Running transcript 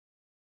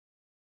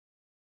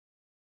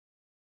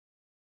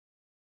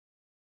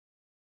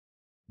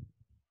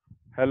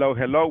Hello,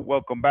 hello.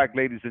 Welcome back,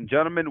 ladies and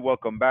gentlemen.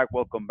 Welcome back,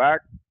 welcome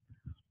back.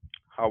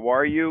 How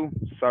are you?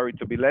 Sorry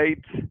to be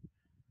late.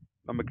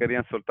 No me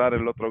querían soltar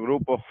el otro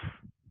grupo.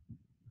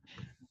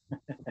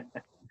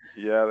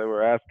 Yeah, they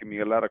were asking me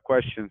a lot of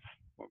questions.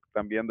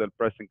 Están viendo el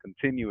present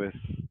continuous.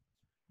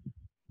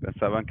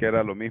 Pensaban que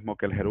era lo mismo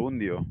que el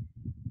gerundio.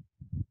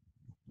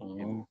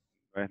 Y Mm,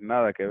 no es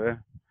nada que ver.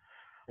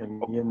 el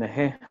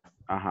ING.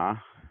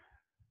 Ajá.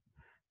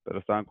 Pero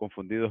estaban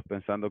confundidos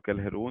pensando que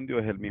el gerundio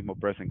es el mismo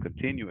present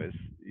continuous.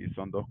 Y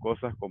son dos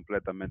cosas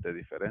completamente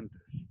diferentes.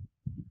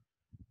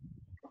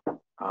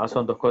 Ah,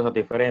 son dos cosas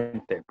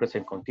diferentes.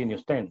 Present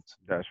continuous tense.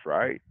 That's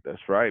right,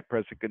 that's right.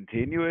 Present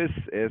continuous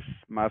es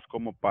más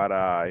como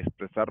para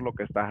expresar lo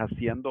que estás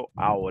haciendo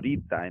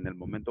ahorita, en el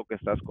momento que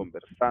estás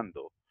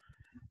conversando.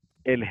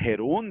 El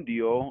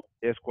gerundio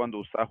es cuando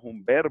usas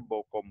un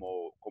verbo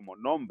como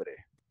nombre.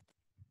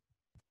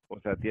 O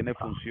sea, tiene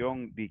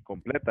función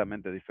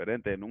completamente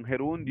diferente. En un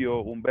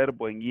gerundio, un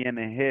verbo en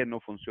ing no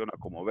funciona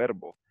como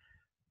verbo,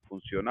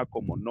 funciona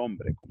como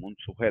nombre, como un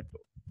sujeto.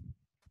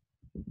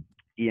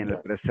 Y en el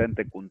Ya,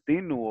 presente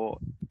continuo,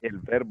 el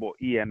verbo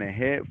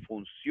ing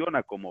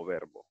funciona como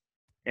verbo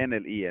en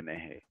el ing.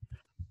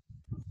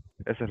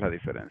 Esa es la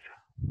diferencia.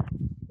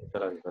 esa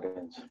es la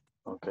diferencia.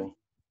 Ok.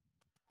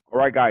 All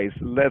right, guys,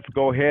 let's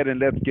go ahead and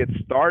let's get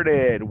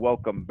started.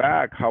 Welcome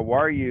back. How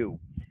are you?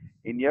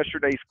 In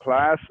yesterday's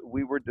class,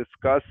 we were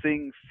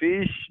discussing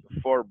fish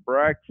for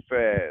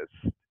breakfast.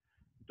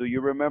 Do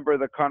you remember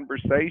the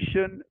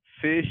conversation?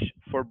 Fish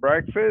for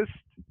breakfast?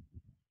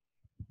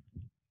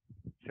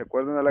 ¿Se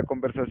acuerdan de la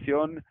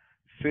conversación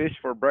Fish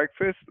for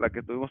breakfast, la que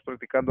estuvimos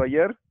practicando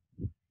ayer?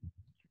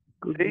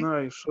 Good ¿Sí?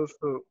 night,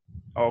 so.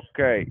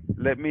 Okay,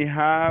 let me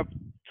have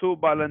two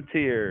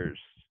volunteers.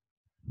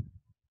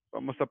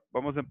 Vamos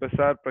a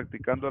empezar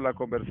practicando la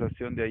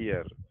conversación de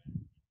ayer.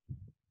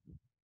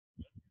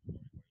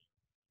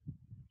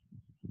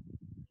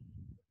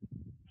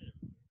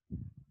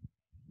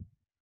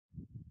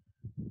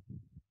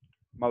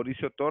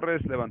 Mauricio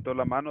Torres levantó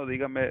la mano.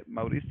 Dígame,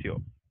 Mauricio.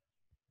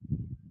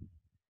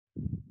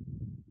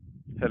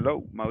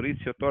 Hello,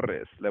 Mauricio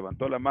Torres.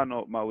 Levantó la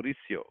mano,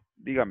 Mauricio.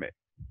 Dígame.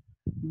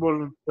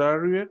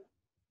 Voluntary.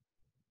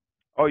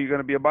 Oh, you're going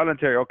to be a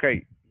voluntary.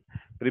 Okay.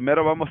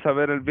 Primero vamos a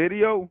ver el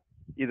video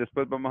y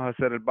después vamos a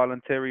hacer el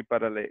voluntary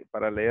para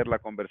leer la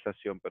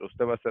conversación, pero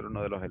usted va a ser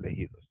uno de los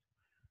elegidos.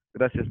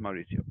 Gracias,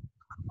 Mauricio.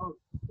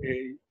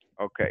 Okay.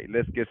 Okay,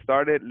 let's get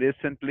started.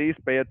 Listen, please.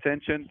 Pay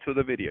attention to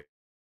the video.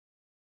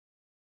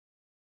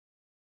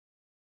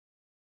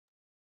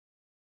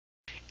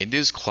 In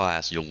this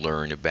class, you'll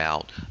learn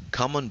about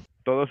common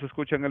 ¿Todos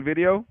escuchan el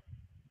video?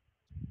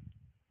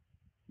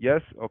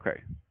 Yes?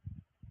 Okay.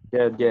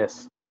 Yes,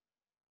 yes.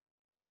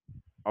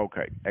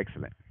 Okay,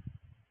 excellent.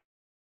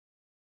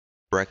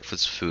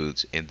 breakfast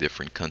foods in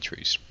different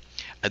countries.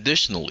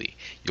 Additionally,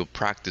 you'll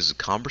practice a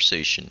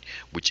conversation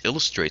which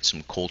illustrates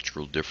some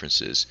cultural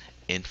differences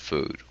in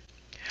food.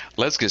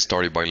 Let's get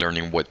started by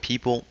learning what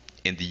people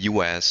in the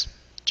US,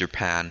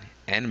 Japan,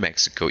 and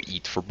Mexico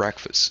eat for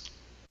breakfast.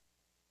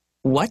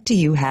 What do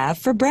you have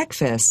for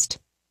breakfast?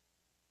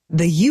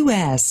 The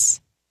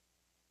U.S.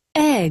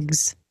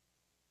 Eggs,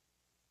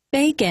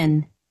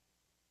 bacon,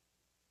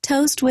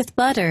 toast with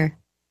butter,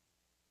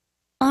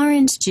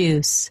 orange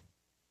juice,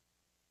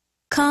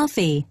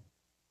 coffee,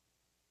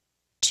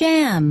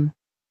 jam,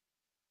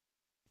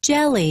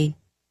 jelly.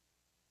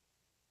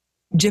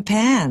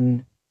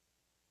 Japan.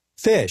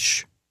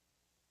 Fish,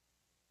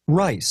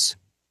 rice,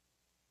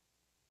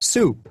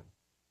 soup,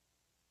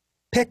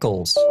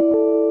 pickles,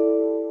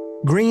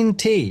 green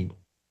tea,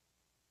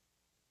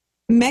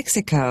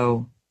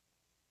 Mexico.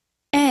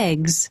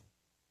 Eggs,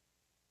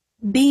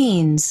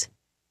 beans,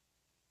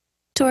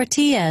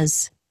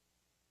 tortillas,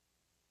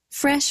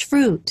 fresh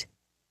fruit,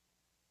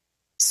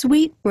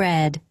 sweet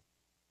bread,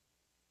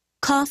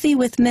 coffee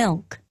with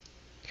milk.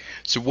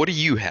 So, what do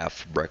you have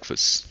for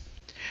breakfast?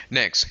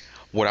 Next,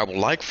 what I would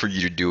like for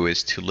you to do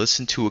is to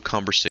listen to a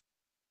conversation.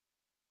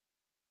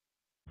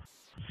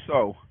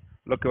 So,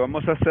 lo que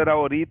vamos a hacer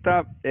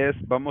ahorita es,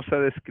 vamos a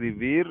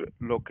describir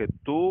lo que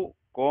tú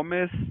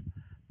comes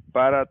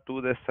para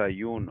tus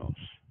desayunos.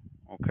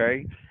 ¿Ok?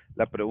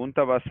 La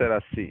pregunta va a ser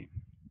así.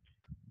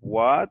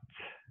 What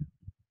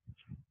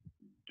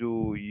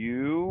do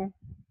you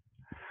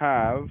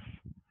have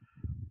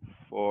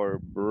for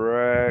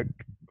breakfast?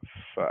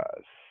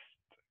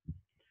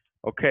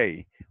 Ok.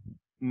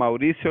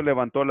 Mauricio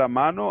levantó la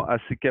mano,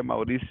 así que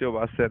Mauricio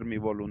va a ser mi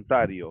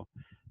voluntario.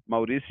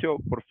 Mauricio,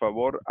 por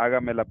favor,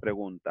 hágame la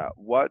pregunta.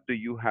 What do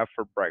you have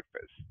for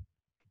breakfast?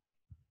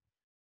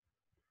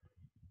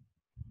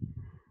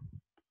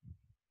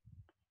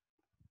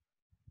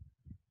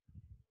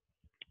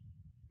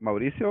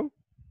 Mauricio.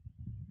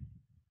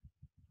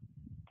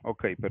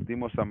 Ok,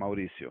 perdimos a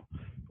Mauricio.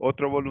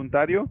 ¿Otro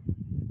voluntario?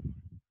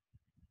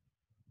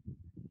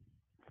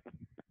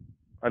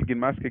 ¿Alguien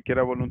más que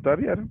quiera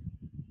voluntariar?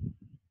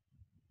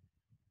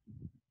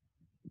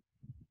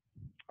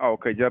 Ah,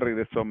 ok, ya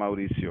regresó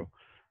Mauricio.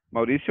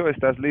 Mauricio,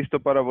 ¿estás listo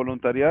para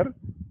voluntariar?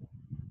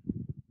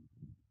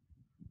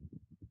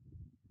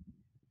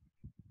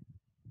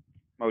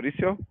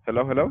 Mauricio,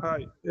 hello, hello.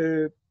 Hi.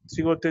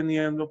 Sigo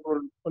teniendo por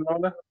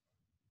hola.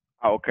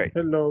 Ah, ok.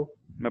 Hello.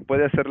 ¿Me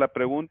puede hacer la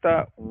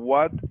pregunta?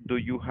 What do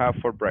you have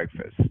for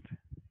breakfast?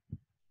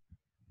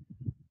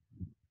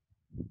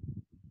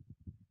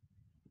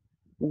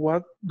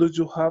 What do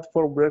you have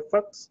for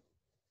breakfast?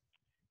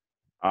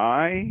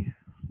 I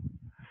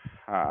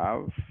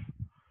have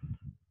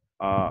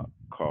a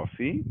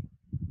coffee.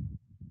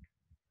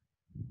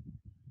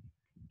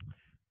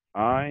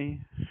 I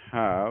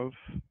have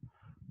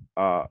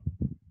a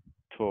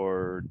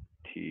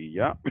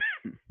tortilla.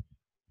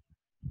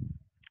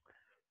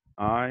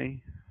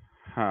 I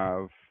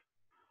have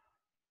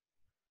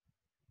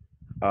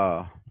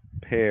a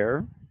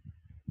pair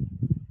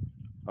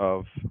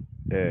of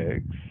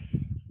eggs.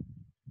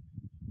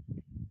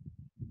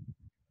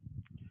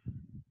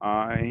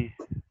 I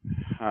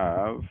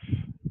have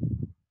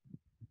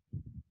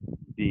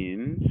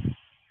beans.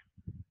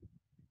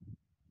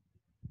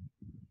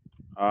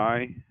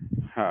 I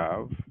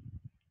have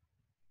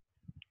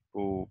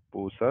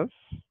pupusas.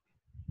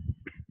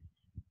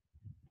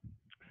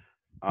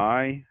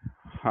 I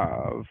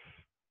have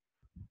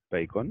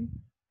bacon.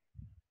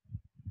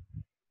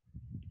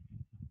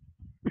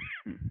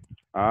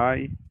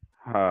 I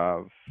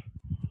have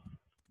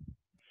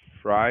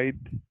fried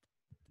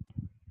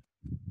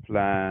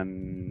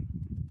plantain.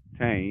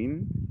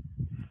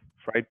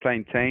 Fried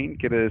plantain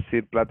quiere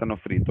decir plátano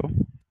frito.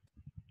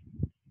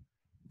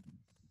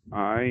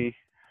 I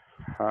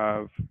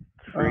have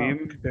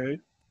cream. Okay.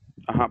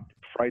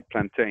 Fried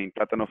plantain,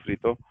 plátano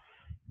frito.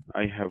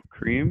 I have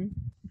cream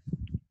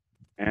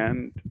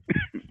and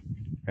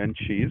and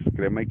cheese,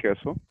 crema y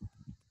queso.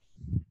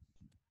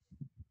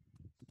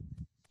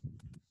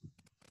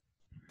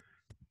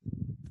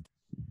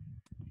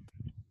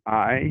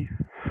 I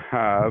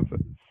have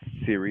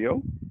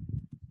cereal.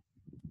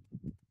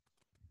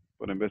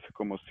 But en vez de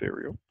como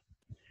cereal.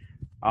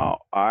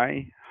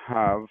 I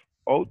have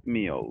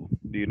oatmeal.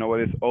 Do you know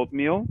what is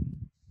oatmeal?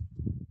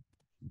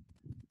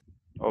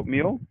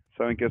 Oatmeal.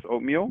 ¿Saben qué es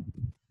oatmeal?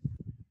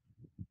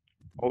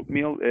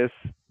 Oatmeal es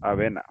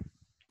avena.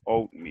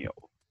 Oatmeal.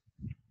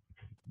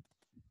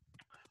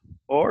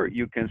 Or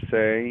you can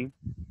say,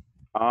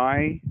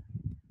 I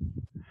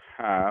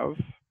have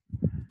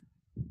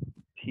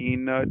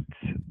peanut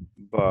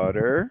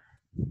butter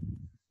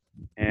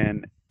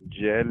and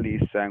jelly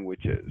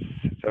sandwiches.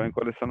 ¿Saben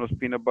cuáles son los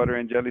peanut butter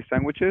and jelly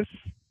sandwiches?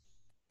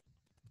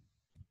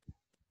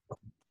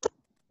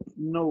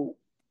 No.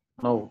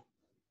 No.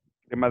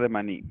 Crema de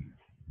maní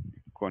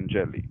con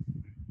jelly.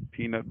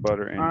 Peanut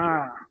butter and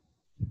jelly.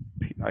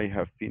 I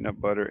have peanut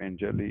butter and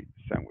jelly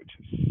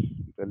sandwiches.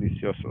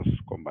 Deliciosos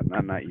con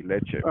banana y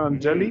leche.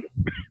 Jelly?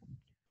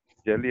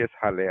 Jelly es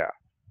jalea.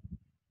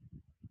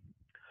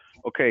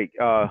 Ok,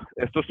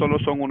 estos solo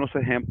son unos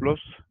ejemplos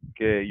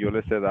que yo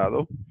les he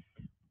dado.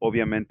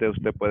 Obviamente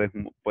usted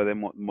puede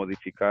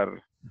modificar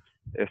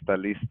esta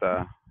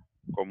lista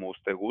como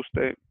usted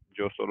guste.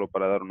 Yo solo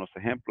para dar unos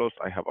ejemplos.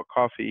 I have a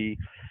coffee.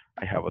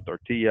 I have a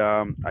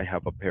tortilla. I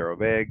have a pair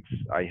of eggs.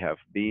 I have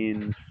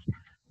beans.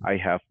 I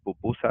have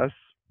pupusas.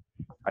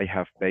 I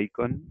have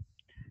bacon.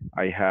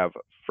 I have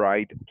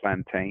fried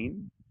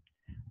plantain.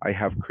 I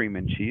have cream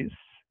and cheese.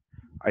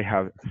 I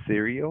have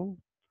cereal.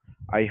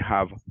 I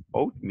have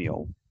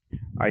oatmeal.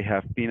 I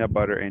have peanut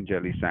butter and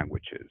jelly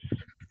sandwiches.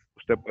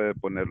 Usted puede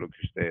poner lo que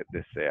usted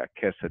desea.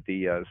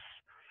 Quesadillas,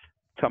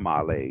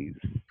 tamales,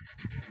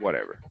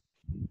 whatever.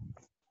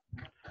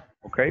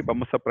 Ok,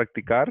 vamos a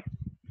practicar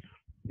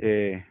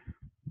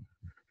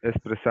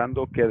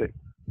expresando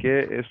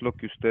qué es lo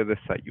que usted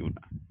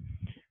desayuna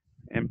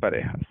en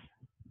parejas.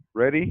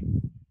 Ready?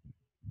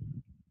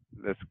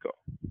 Let's go.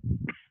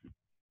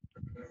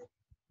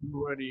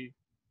 Ready.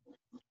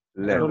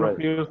 Let's. Solo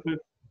que yo estoy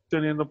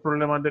teniendo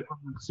problemas de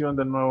conexión,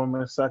 de nuevo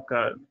me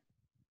saca.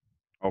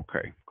 Ok,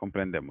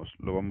 comprendemos.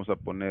 Lo vamos a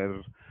poner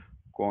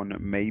con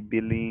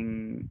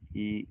Maybelline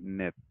y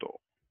Neto.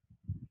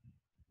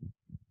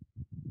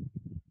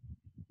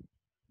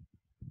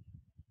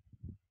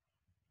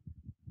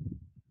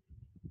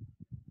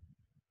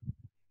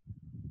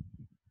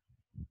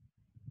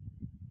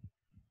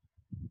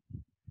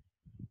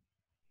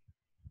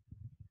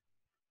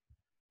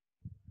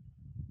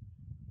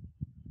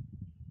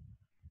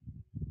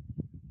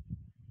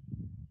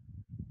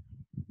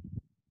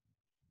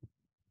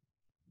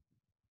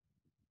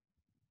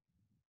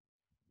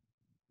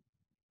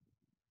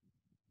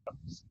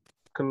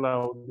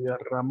 Claudia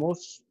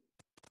Ramos.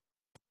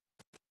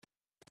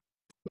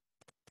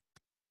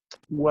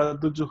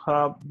 What do you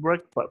have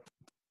breakfast?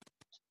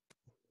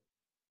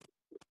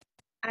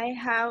 I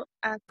have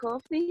a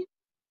coffee.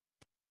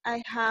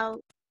 I have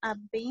a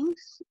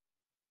beans.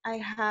 I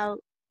have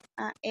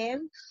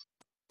eggs.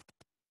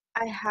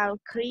 I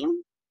have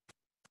cream.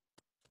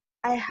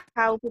 I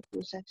have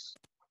pupusas.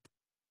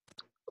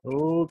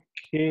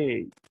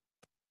 Okay.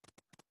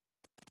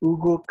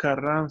 Hugo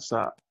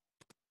Carranza.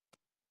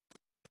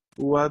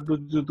 What do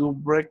you do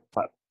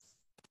breakfast?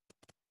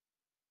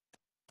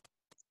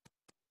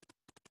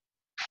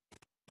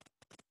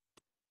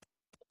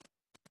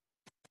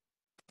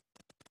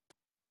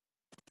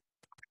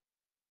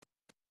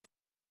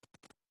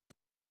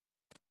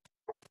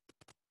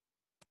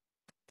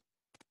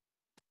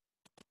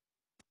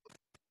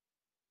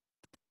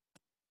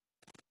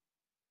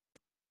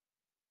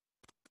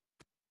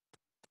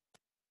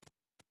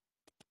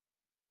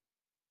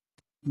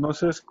 No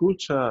se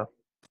escucha.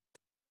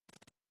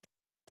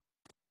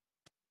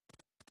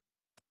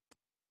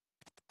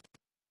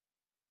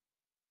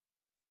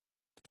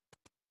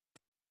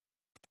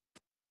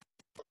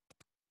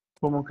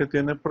 Como que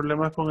tiene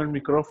problemas con el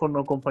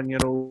micrófono,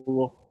 compañero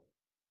Hugo.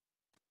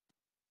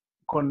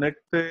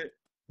 Conecte,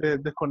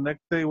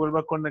 desconecte y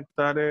vuelva a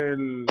conectar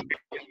el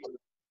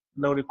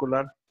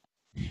auricular.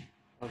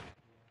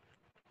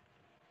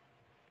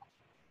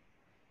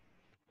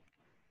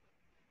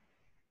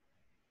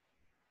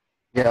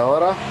 ¿Y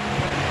ahora?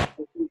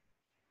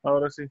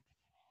 Ahora sí.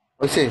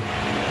 Hoy sí.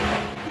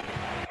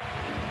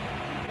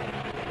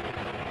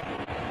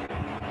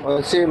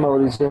 Hoy sí,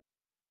 Mauricio.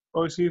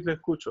 Hoy sí te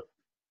escucho.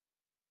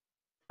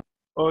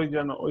 Hoy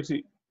ya no, hoy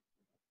sí.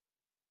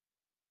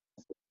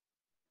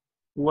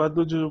 What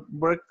do you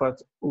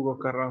breakfast, Hugo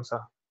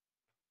Carranza?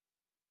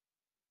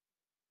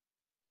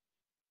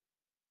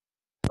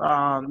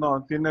 Ah,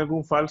 no, tiene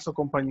algún falso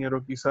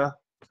compañero quizás.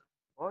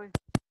 Hoy.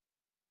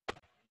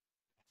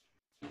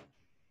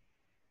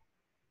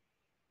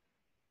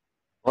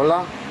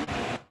 Hola.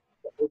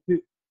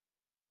 Sí.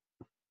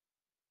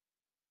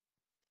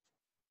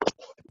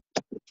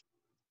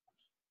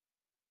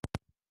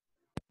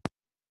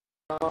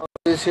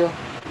 Mauricio.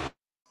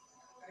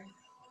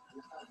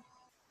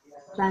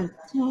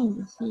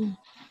 Plantain, sí.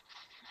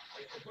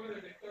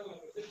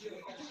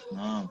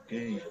 Ah, ok.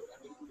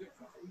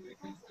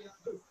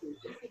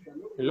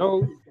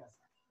 Hello.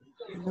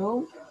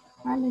 Hello,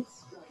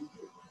 Alex.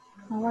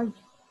 How are you?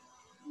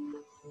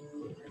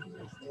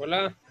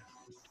 Hola.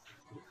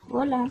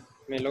 Hola.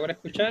 ¿Me logra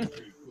escuchar?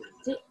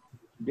 Sí.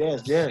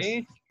 Yes, yes.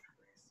 Sí.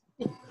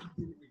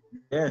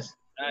 Yes.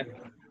 Ah,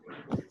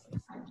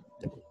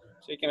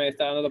 sí que me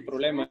está dando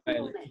problemas.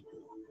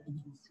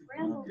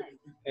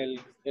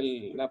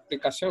 La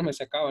aplicación me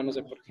sacaba, no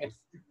sé por qué.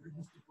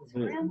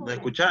 ¿Me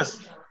escuchás?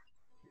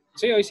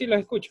 Sí, hoy sí los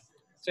escucho.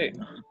 Sí.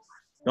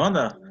 ¿Qué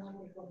onda?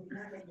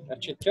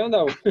 ¿Qué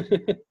onda?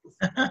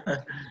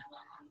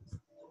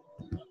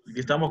 Aquí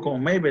estamos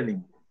con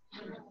Maybelline.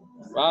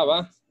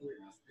 Va.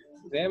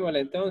 Démosle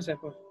entonces,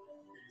 pues.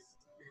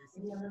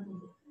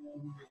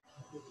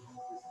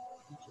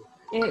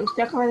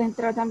 Usted acaba de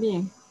entrar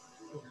también.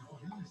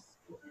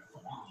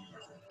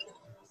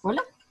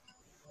 Hola.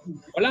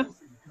 Hola.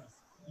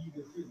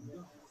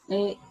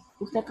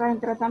 Usted acaba de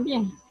entrar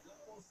también.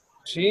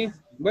 Sí.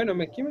 Bueno,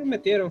 ¿quién me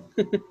metieron?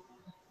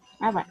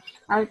 Vale.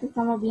 Ahorita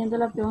estamos viendo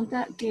la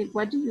pregunta que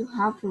what do you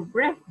have for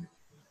breakfast?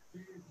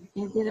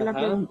 ¿Entiende la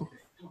pregunta?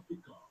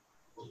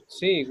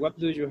 Sí, what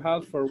do you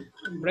have for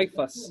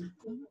breakfast?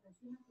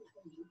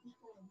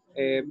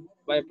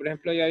 Vale, por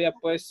ejemplo, yo había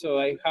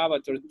puesto I have a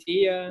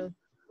tortilla,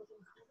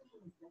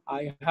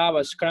 I have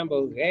a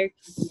scrambled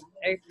eggs.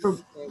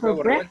 For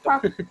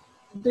breakfast,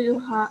 do you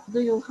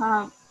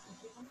have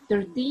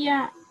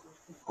tortilla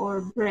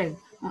or bread?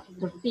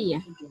 Tortilla.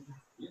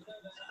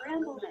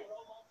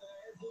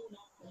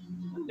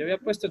 Yo había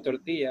puesto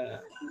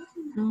tortilla.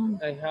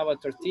 I have a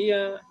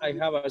tortilla, I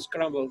have a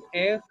scrambled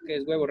egg, que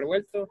es huevo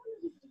revuelto.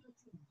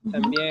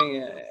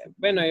 También,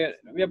 bueno, yo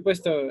había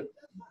puesto,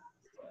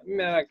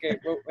 me da que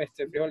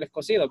frijoles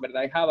cocidos,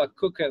 ¿verdad? I have a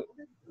cooked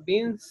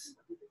beans.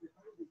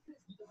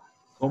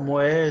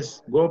 ¿Cómo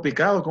es? ¿Huevo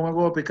picado? ¿Cómo es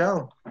huevo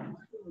picado?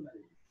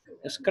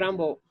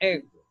 Scrambled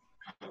egg.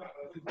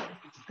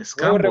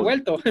 Scrambled. Huevo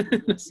revuelto.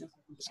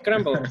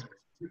 Scrambled.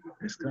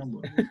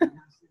 Scrambled.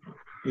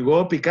 ¿Y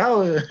huevo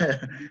picado?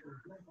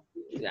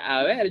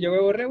 A ver, yo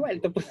huevo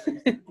revuelto, pues,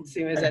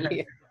 si me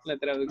salía la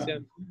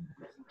traducción.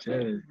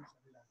 Chévere.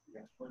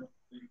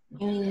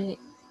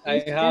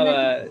 I have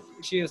a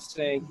cheese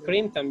and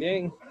cream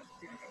también.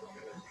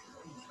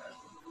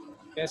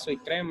 Queso y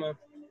crema.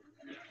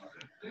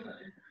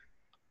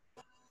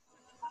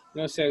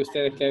 No sé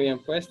ustedes qué habían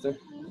puesto.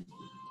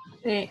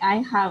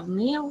 I have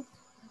milk.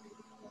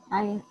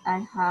 I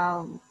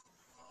have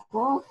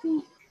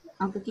coffee.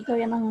 Aunque aquí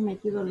todavía no hemos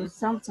metido los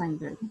sometimes,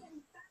 ¿verdad?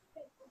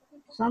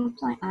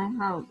 Sometimes I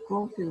have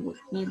coffee with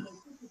milk.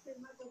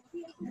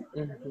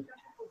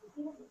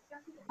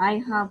 I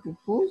have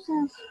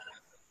pupusas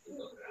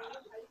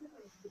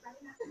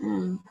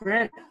and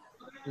bread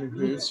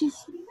with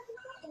cheese.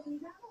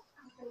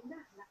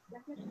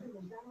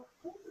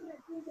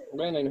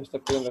 Bueno, y nos está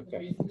pidiendo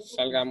que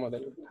salgamos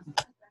del...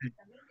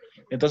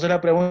 Entonces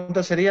la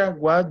pregunta sería,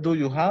 what do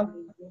you have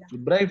to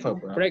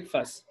breakfast?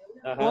 Breakfast.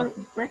 Ajá.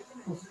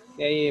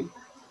 Y ahí,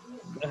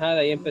 de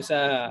ahí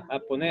empezar a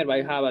poner,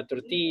 I have a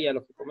tortilla,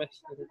 lo que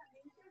comes.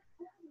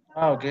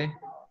 Ah, ok.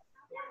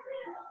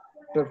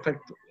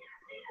 Perfecto.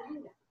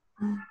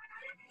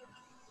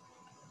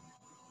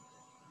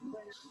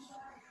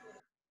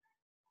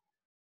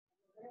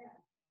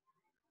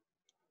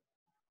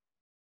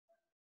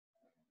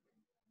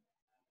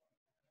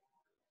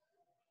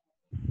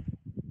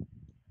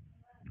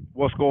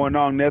 What's going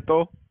on,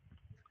 Neto?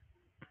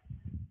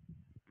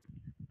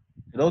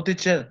 Hello,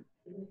 teacher.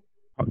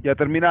 ¿Ya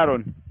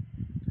terminaron?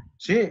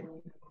 Sí.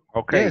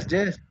 Okay.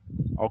 Yes.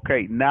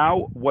 Okay,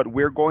 now what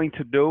we're going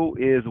to do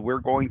is we're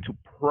going to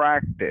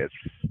practice.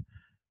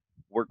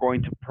 We're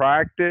going to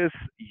practice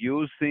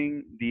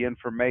using the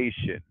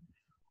information.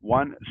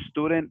 One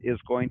student is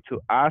going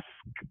to ask.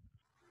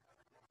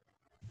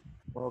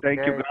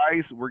 Thank you,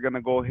 guys. We're going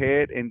to go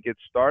ahead and get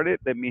started.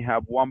 Let me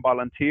have one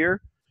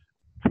volunteer.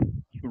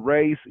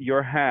 Raise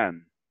your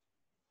hand.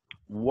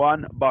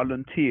 One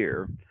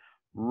volunteer.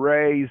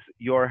 Raise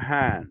your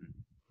hand.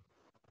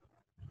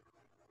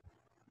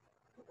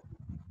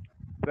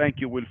 Thank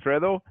you,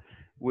 Wilfredo.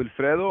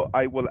 Wilfredo,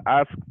 I will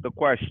ask the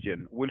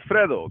question.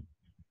 Wilfredo,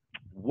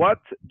 what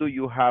do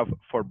you have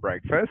for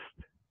breakfast?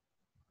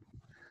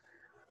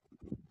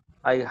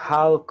 I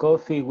have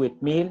coffee with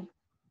milk.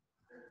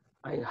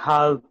 I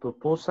have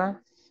pupusa.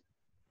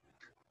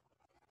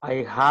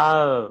 I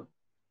have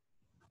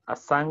a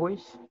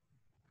sandwich.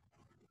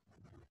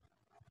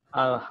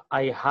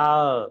 I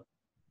have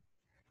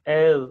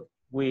egg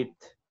with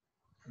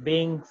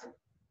beans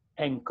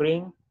and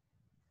cream.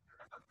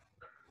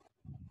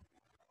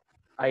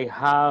 I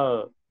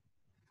have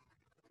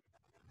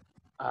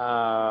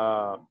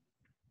a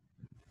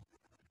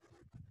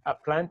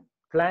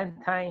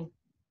plantain.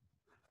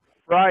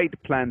 Fried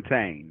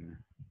plantain.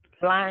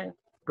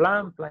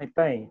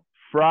 Plantain.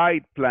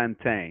 Fried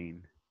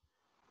plantain.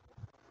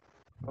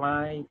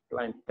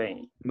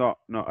 Plantain. No,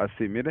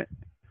 así, mire.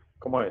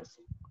 ¿Cómo es?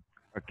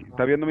 Aquí.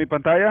 ¿Está viendo mi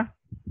pantalla?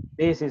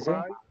 Sí.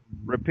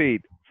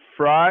 Repeat.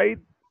 Fried.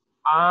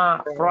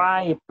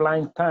 Fried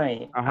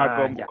plantain.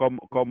 Ajá,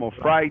 como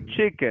fried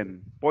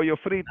chicken, pollo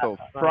frito,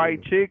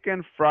 fried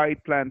chicken,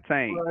 fried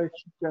plantain. Fried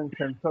chicken,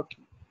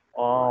 Kentucky.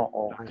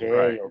 Oh, okay,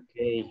 right.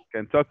 okay.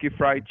 Kentucky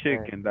fried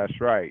chicken, that's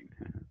right.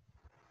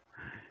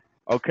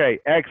 Okay,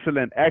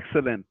 excellent.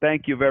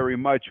 Thank you very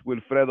much,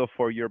 Wilfredo,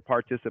 for your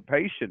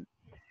participation.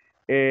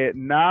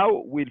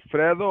 Now,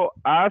 Wilfredo,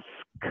 ask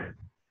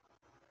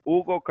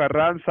Hugo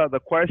Carranza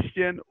the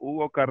question.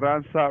 Hugo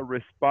Carranza,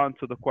 respond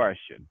to the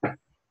question.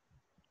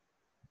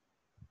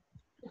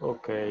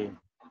 Okay.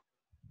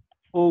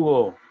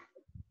 Hugo,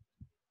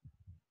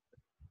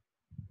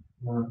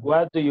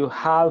 what do you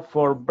have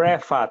for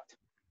breakfast?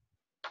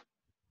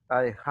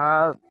 I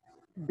have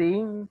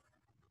beans.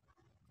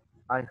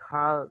 I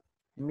have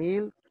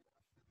milk.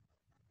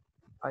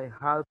 I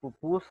have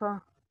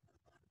pupusa.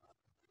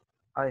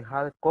 I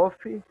have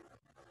coffee.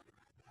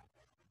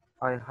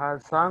 I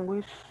have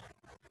sandwich.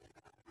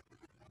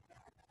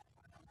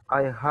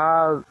 I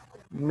have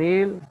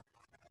milk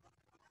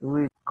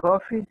with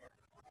coffee.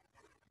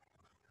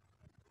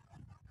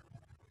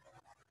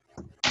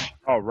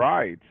 All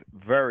right,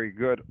 very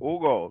good,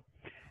 Hugo.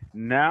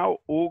 Now,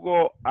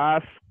 Hugo,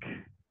 ask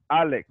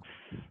Alex.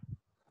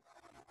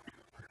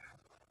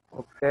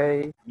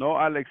 Okay. No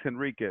Alex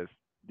Enriquez,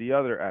 the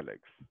other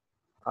Alex.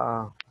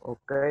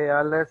 Okay,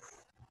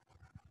 Alex.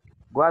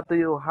 What do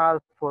you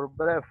have for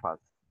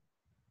breakfast?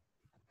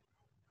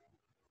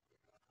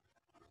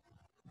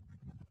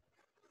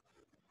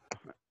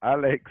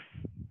 Alex.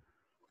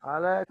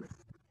 Hello.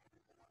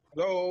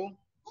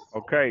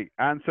 Okay,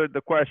 answer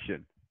the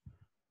question.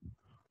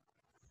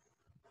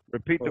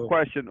 Repeat the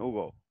question,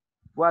 Hugo.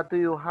 What do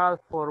you have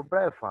for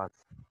breakfast?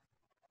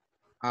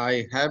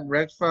 I have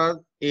breakfast,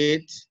 I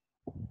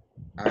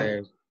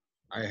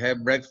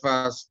have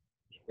breakfast,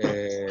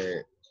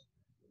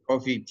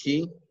 coffee.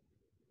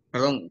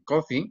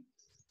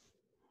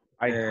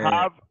 I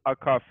have a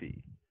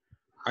coffee.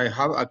 I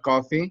have a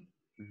coffee.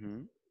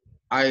 Mm-hmm.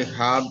 I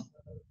have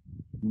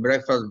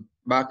breakfast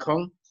back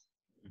home.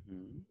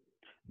 Mm-hmm.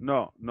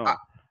 No.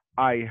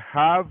 I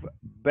have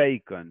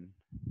bacon.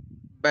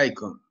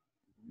 Bacon.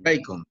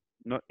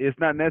 No, it's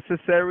not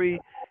necessary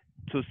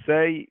to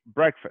say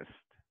breakfast.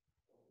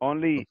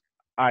 Only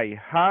I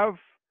have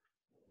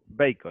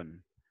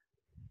bacon.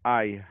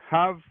 I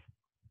have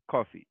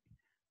coffee.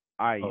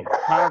 I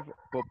have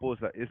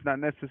pupusa. It's not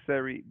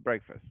necessary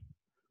breakfast.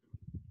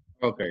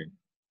 Okay.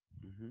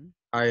 Mm-hmm.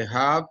 I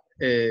have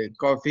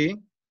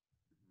coffee.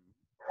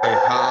 I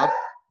have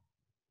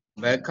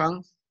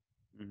bacon.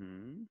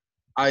 Mm-hmm.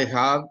 I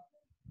have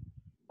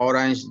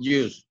orange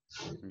juice.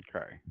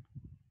 Okay.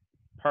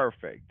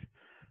 Perfect.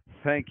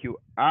 Thank you,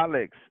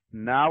 Alex.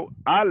 Now,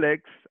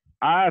 Alex,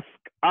 ask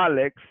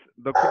Alex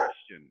the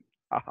question.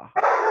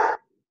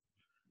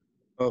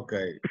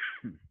 Okay.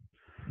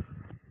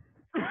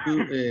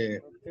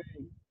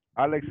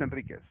 Alex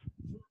Enriquez.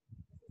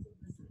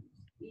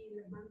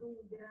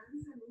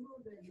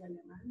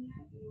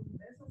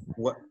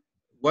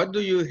 What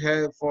do you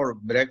have for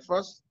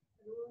breakfast?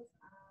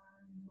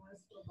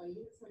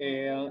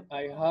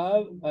 I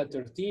have a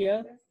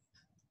tortilla.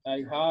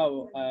 I have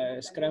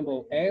a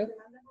scrambled egg.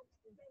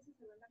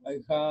 I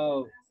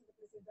have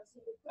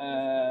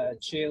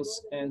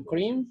cheese and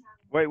cream.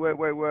 Wait.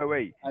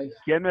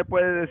 ¿Quién me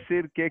puede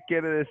decir qué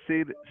quiere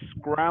decir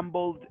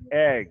scrambled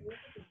eggs?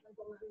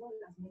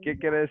 ¿Qué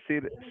quiere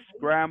decir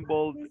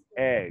scrambled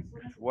eggs?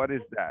 What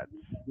is that?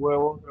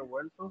 Huevos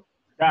revueltos.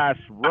 That's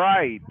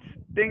right.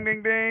 Ding,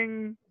 ding,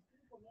 ding.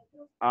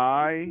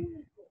 I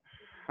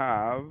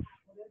have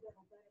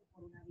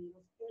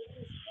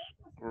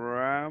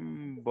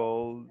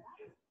scrambled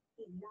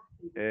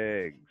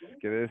eggs.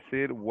 Quiere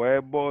decir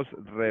huevos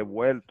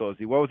revueltos.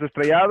 ¿Y huevos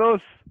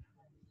estrellados?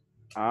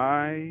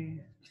 I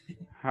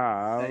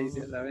have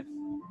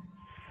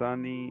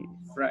sunny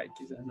Fried,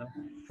 quizás, no.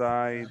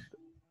 side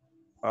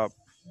up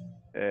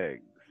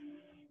eggs.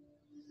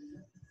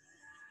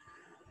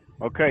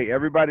 Okay,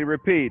 everybody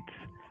repeat.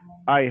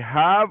 I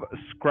have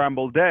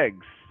scrambled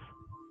eggs.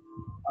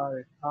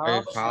 I I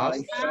have have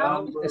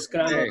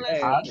Scrambled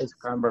eggs. egg.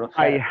 Scrambled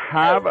I egg.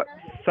 have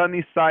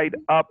sunny side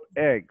up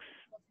eggs.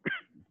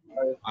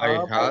 I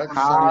had Have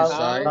sunny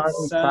side.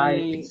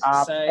 sunny side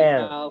up Side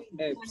egg. of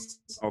eggs.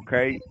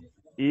 Okay.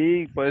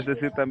 Y puedes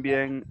decir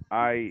también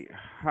I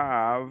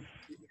have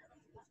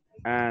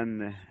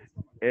an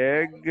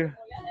egg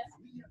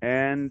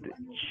and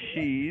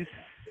cheese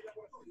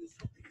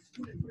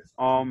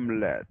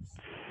omelette.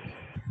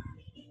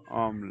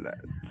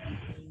 Omelette.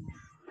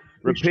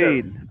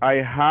 Repeat. I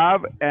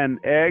have an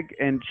egg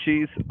and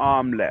cheese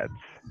omelette.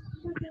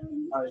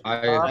 I I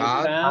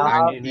had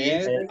have an an egg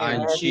egg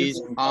and and cheese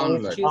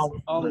omelette. cheese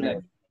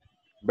omelette.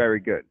 Very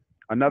good.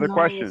 Another No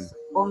question. es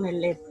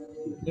omelette.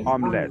 Es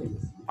Omelette.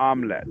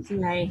 Omelette.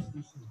 Sin la E.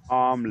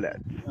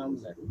 Omelette.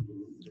 Omelette.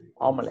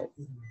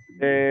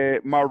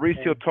 Omelette.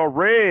 Mauricio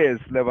Torres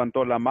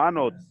levantó la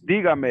mano.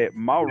 Dígame,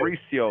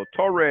 Mauricio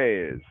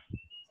Torres.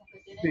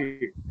 Sí,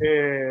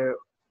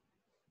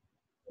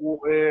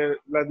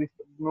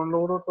 no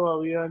logro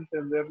todavía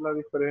entender la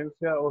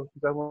diferencia o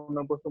quizás no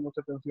han puesto mucha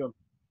atención.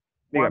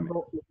 Dígame.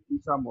 ¿Cuándo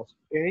utilizamos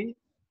a?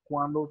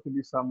 ¿Cuándo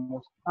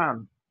utilizamos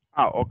an?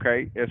 Ah, ok,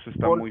 eso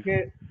está muy...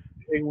 Porque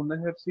en un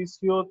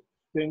ejercicio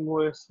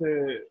tengo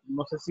ese,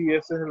 no sé si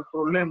ese es el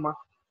problema,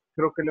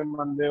 creo que le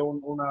mandé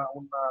una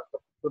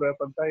captura de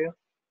pantalla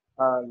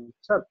al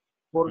chat,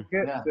 porque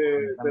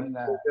de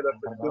la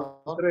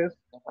sección 3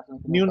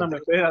 ni una me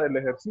pega del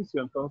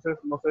ejercicio, entonces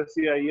no sé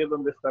si ahí es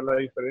donde está la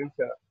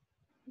diferencia.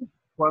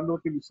 ¿Cuándo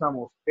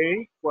utilizamos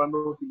a?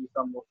 ¿Cuándo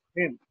utilizamos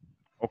en?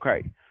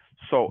 Okay,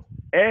 so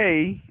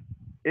A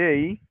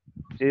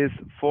is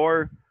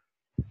for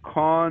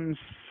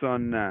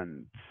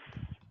consonants.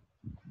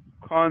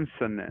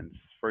 Consonants.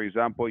 For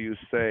example, you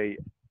say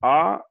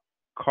a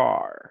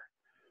car,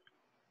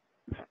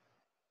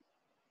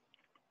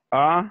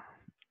 a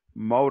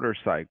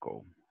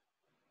motorcycle,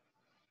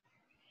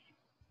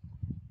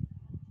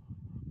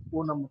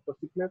 Una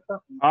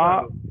motocicleta, un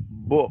a carro.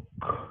 book.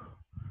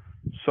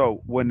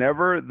 So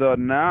whenever the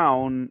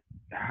noun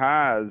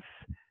has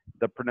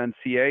the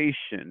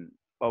pronunciation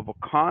of a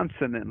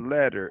consonant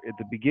letter at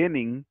the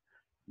beginning,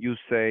 you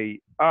say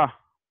ah.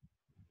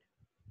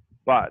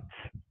 But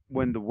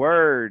when the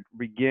word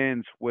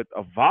begins with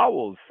a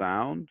vowel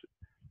sound,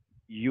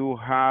 you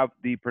have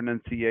the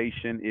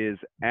pronunciation is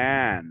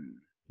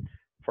an.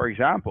 For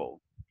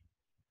example,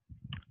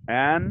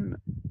 an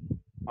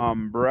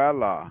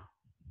umbrella.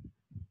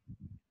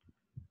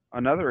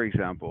 Another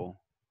example,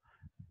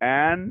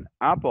 an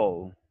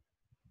apple.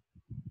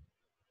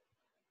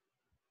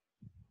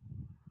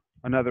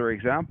 Another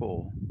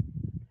example,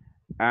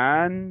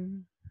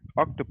 an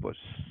octopus.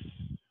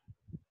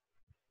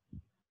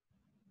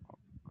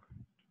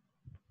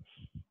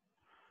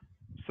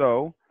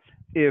 So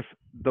if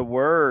the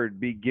word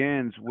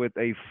begins with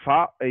a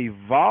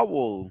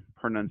vowel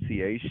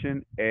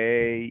pronunciation,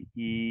 A,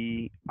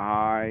 E,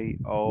 I,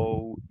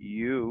 O,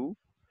 U,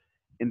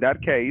 in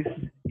that case,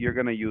 you're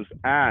going to use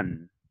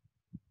an.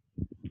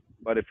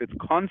 But if it's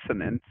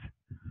consonant,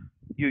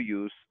 you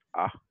use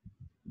a.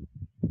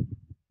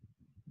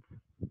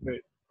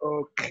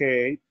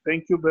 Okay,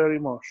 thank you very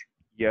much.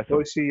 Yes.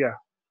 Hoy sí ya.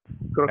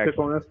 Creo que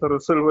con esto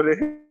resuelvo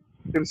el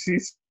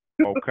ejercicio.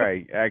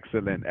 Okay,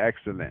 excellent,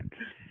 excellent.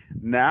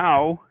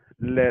 Now,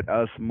 let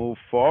us move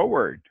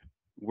forward.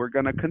 We're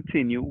going to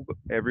continue,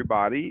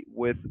 everybody,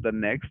 with the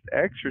next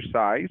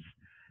exercise,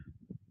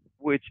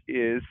 which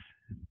is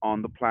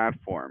on the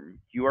platform.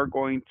 You are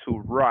going to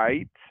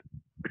write,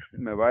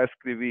 me va a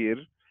escribir,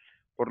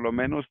 por lo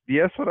menos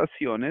 10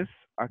 oraciones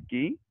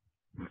aquí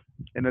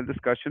en el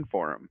discussion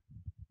forum.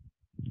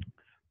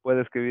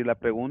 Puede escribir la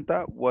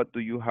pregunta, what do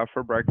you have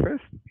for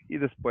breakfast? Y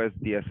después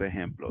 10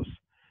 ejemplos.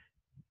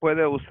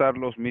 Puede usar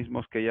los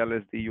mismos que ya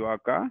les di yo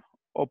acá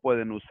o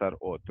pueden usar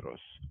otros.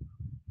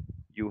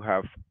 You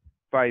have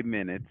 5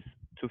 minutes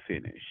to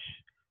finish.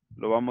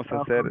 Lo vamos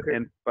a hacer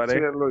en pareja.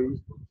 Sí, ya lo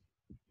hizo.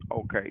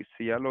 Ok,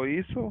 si ya lo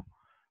hizo,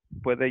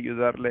 puede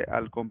ayudarle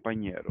al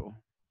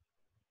compañero.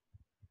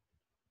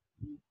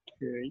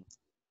 Okay.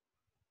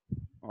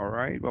 All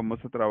right,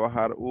 vamos a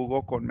trabajar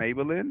Hugo con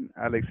Maybelline,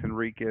 Alex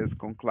Enríquez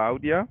con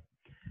Claudia,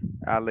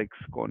 Alex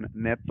con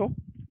Neto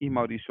y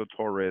Mauricio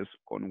Torres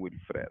con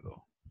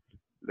Wilfredo.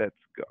 Let's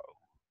go.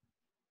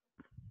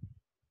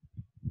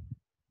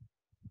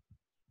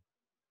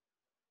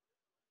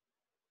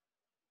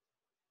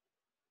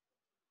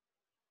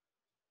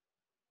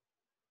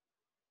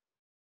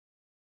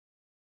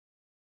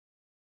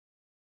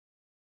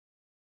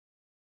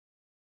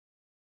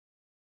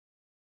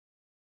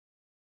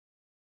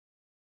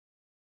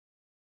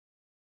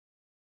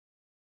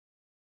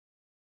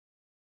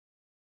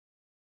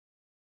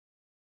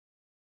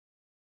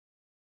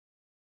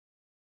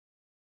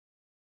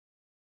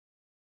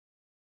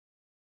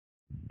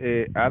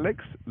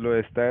 Alex, lo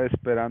está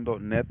esperando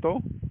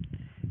Neto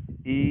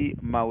y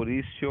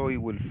Mauricio y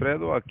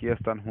Wilfredo aquí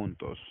están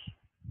juntos.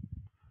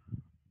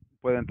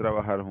 Pueden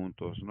trabajar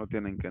juntos, no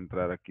tienen que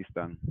entrar, aquí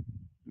están.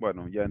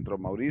 Bueno, ya entró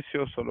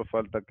Mauricio, solo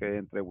falta que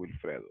entre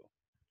Wilfredo.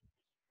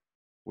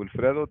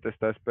 Wilfredo te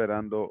está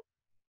esperando,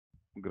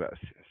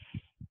 gracias.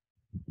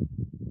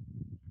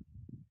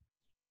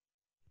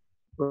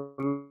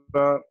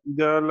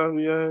 Ya la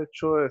había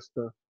hecho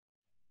esta.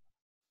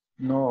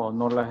 No,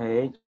 no las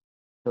he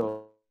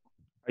hecho,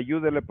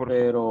 Ayúdele por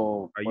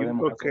pero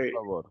podemos Ok, hacer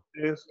favor.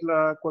 es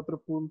la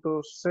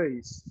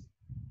 4.6.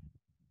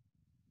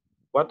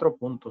 4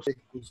 puntos.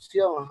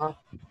 Discusión,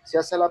 ajá. Se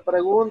hace la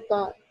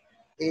pregunta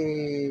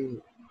y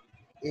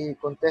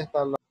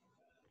contesta la.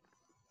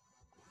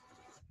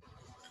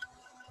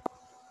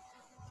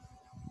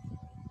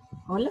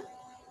 Hola.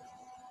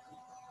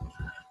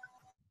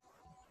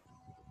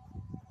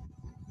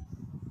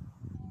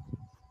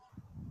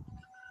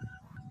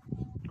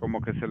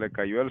 Como que se le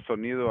cayó el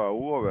sonido a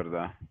Hugo,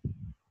 ¿verdad?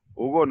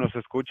 Hugo, ¿nos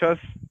escuchas?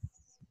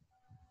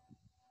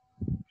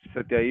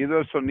 Se te ha ido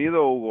el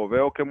sonido, Hugo.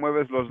 Veo que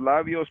mueves los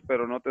labios,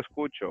 pero no te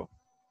escucho.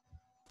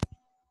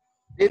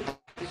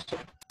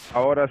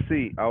 Ahora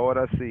sí,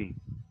 ahora sí.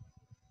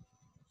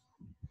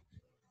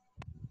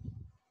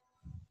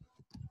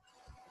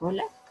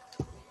 Hola.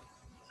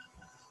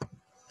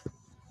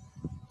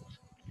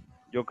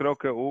 Yo creo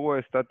que Hugo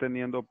está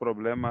teniendo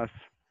problemas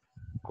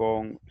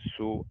con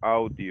su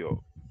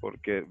audio,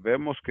 porque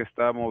vemos que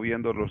está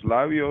moviendo los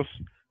labios,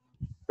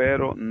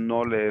 pero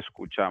no le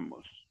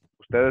escuchamos.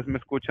 ¿Ustedes me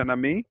escuchan a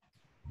mí?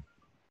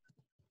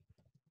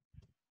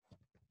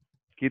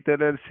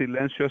 Quítele el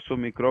silencio a su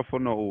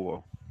micrófono,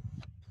 Hugo.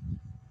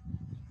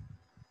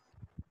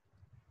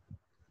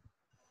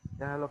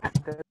 Ok.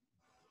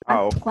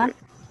 ¿Cuántas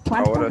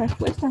Ahora,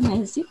 respuestas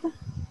necesita?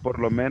 por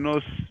lo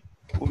menos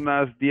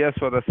unas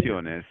 10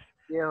 oraciones.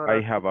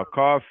 I have a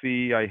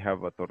coffee, I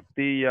have a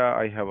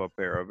tortilla, I have a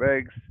pair of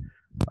eggs.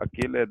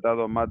 Aquí le he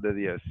dado más de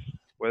 10.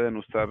 Pueden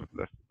usar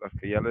las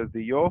que ya les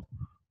di yo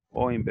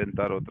o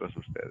inventar otras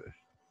ustedes.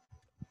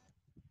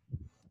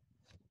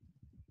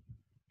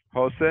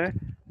 José,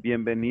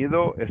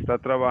 bienvenido. Está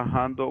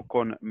trabajando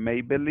con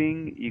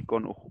Maybelline y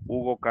con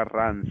Hugo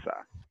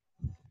Carranza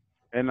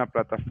en la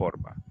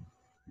plataforma.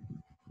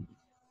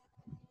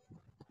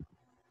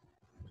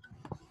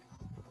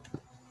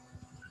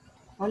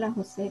 Hola,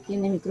 José.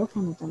 Tiene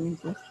micrófono también,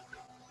 pues.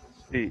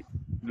 Sí,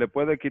 le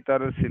puede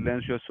quitar el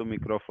silencio a su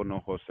micrófono,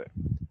 José.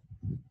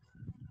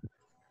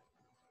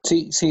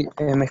 Sí, sí,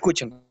 me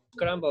escuchan.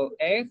 Scrambled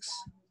eggs.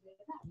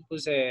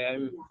 Puse,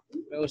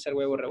 me gusta el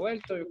huevo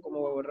revuelto, yo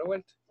como huevo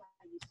revuelto.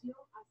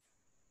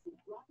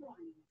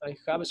 I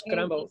have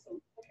scrambled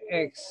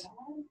eggs.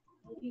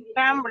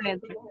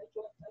 Scrambled.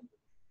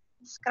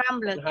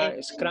 Scrambled Ajá,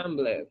 eggs.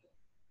 scrambled.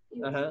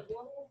 Ajá,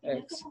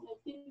 eggs.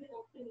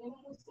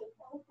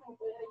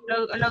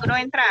 Logró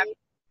entrar.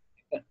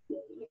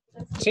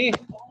 Sí.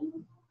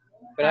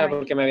 Espera,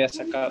 porque me había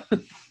sacado.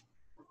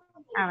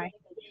 A ver.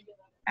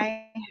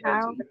 I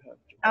have.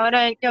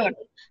 Ahora yo.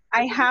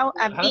 I have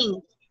a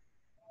bean.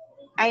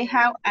 I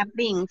have a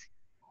bean.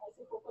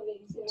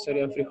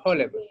 Serían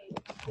frijoles.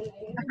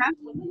 Ajá.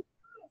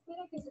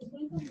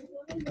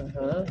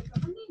 Ajá.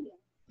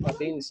 A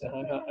beans.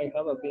 Ajá. I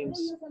have a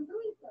beans.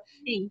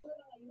 Sí.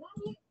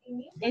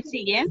 El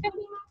siguiente.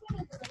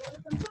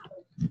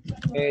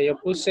 Yo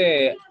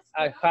puse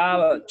I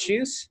have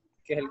cheese,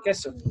 que es el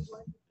queso.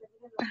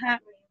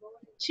 Ajá.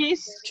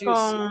 Cheese, Cheese.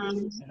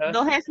 con Ajá.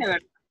 2S,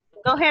 ¿verdad?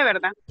 2G,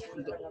 ¿verdad?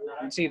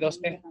 Sí,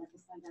 2E.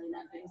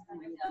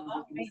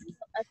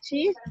 A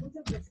cheese.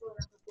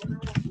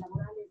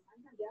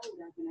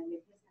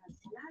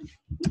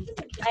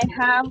 I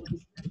have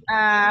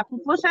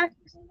pupusas.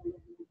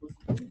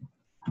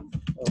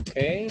 Ok.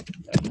 I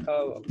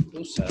have a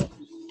pupusa.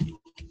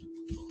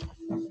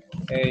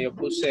 Yo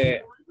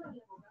puse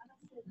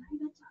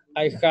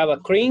I have a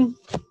cream.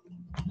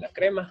 La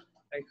crema.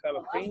 I have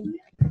a cream.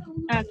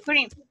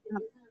 Cream.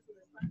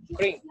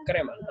 Cream,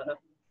 crema. Ajá.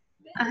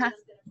 Ajá.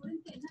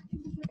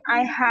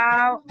 I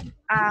have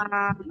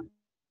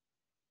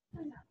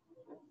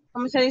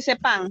 ¿cómo se dice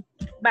pan?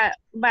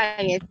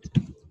 Baguette.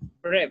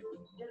 Bread.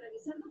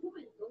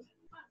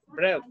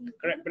 Bread,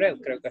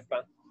 creo que es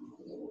pan.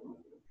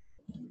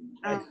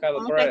 I have a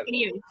 ¿Cómo se bread.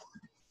 escribe?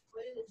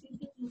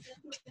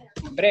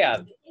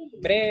 Bread.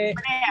 Bread.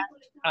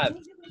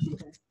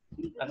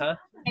 Ajá.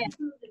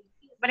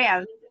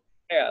 Bread.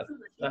 Bread.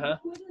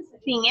 Ajá.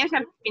 Sin S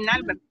al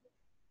final, ¿verdad?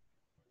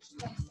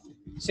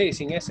 Sí,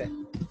 sin ese.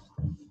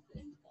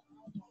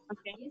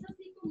 Okay.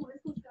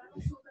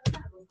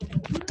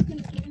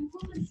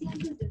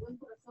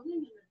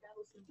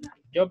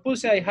 Yo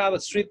puse I have a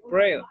sweet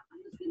bread,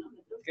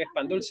 que es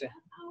pan dulce.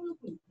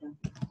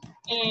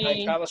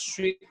 I have a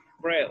sweet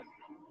bread.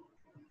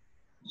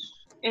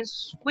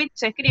 Es sweet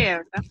se escribe,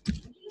 ¿verdad?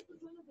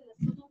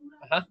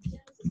 Ajá.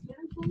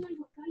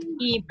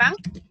 Y pan,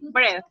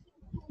 bread.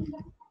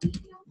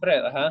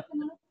 Bread, ajá.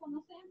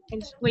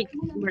 El sweet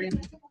bread.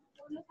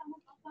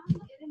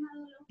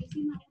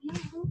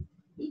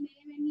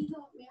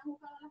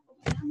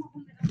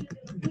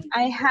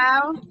 I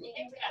have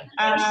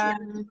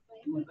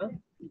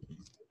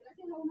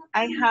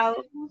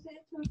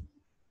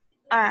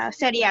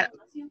cereal.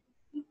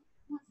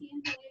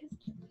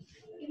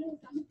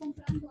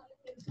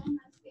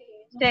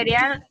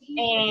 Cereal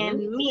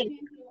en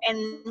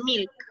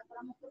milk.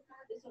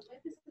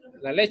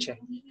 La leche.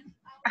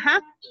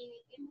 Ajá.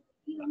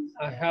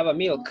 I have a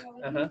milk.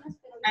 Ajá.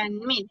 And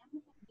milk.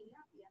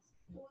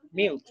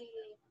 Milk.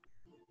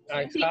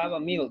 I Sí. have a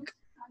milk.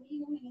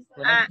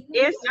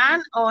 ¿Es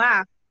an o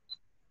a?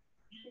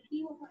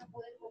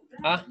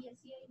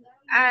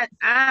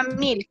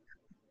 Milk.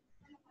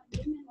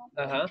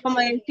 Ajá. Como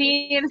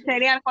decir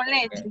cereal con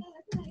leche.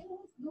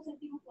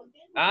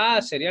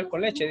 Cereal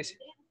con leche, dice.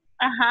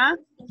 Ajá.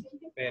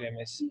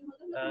 Espéreme.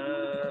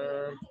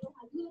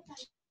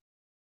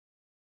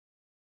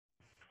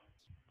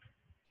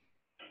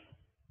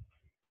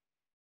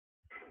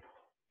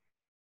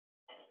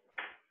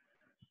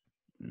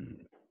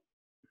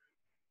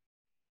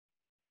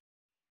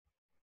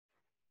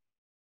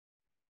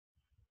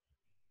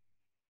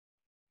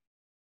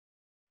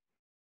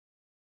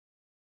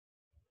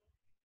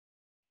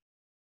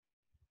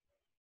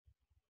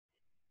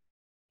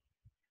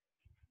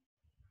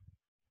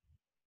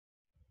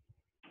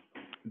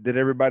 Did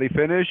everybody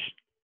finish?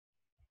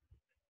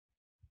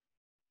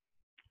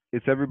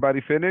 Is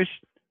everybody finished?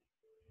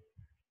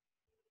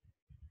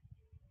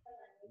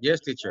 Yes,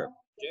 teacher.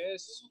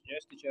 Yes,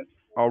 teacher.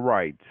 All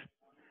right.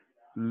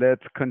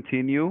 Let's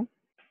continue.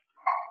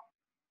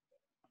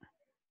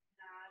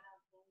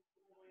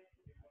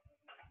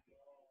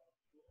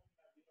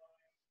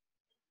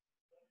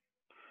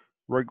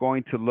 We're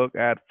going to look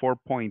at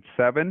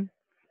 4.7.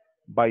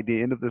 By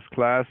the end of this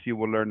class, you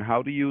will learn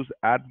how to use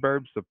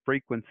adverbs of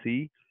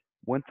frequency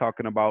when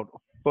talking about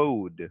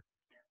food.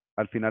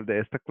 Al final de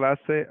esta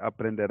clase,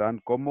 aprenderán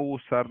cómo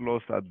usar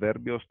los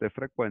adverbios de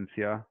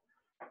frecuencia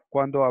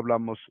cuando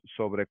hablamos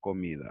sobre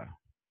comida.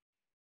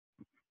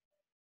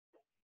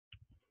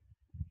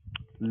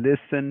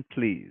 Listen,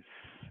 please.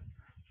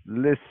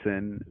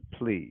 Listen,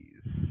 please.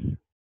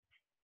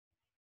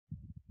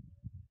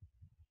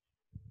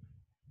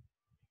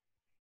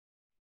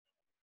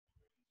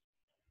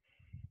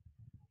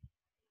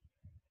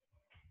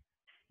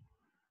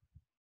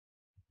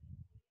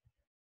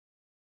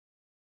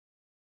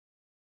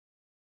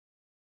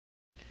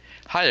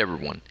 Hi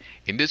everyone.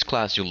 In this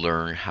class you'll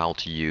learn how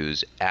to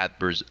use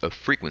adverbs of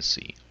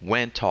frequency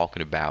when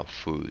talking about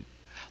food.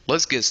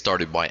 Let's get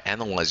started by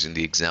analyzing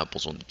the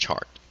examples on the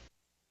chart.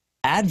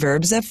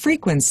 Adverbs of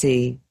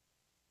frequency.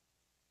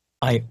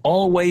 I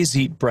always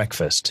eat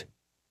breakfast.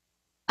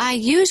 I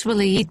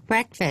usually eat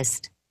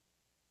breakfast.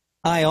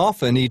 I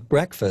often eat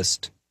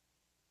breakfast.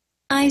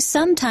 I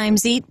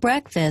sometimes eat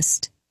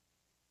breakfast.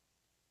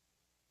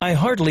 I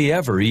hardly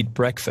ever eat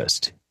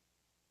breakfast.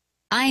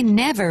 I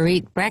never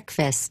eat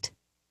breakfast.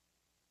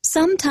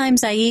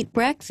 Sometimes I eat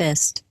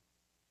breakfast.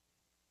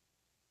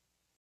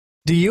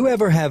 Do you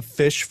ever have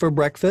fish for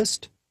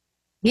breakfast?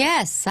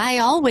 Yes, I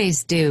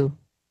always do.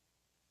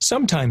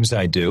 Sometimes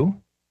I do.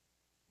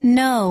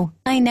 No,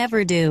 I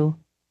never do.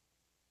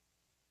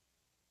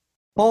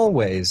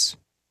 Always.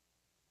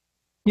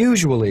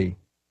 Usually.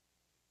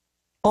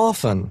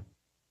 Often.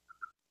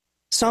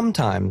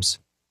 Sometimes.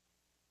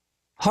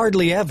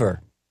 Hardly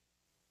ever.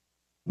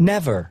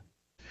 Never.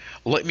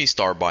 Let me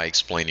start by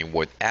explaining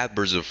what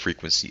adverbs of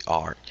frequency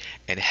are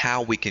and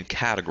how we can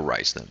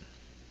categorize them.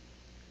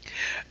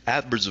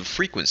 Adverbs of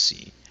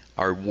frequency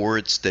are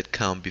words that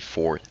come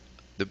before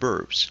the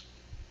verbs,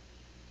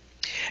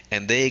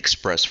 and they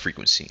express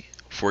frequency.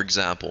 For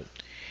example,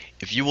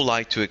 if you would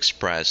like to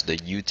express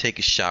that you take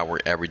a shower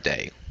every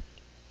day,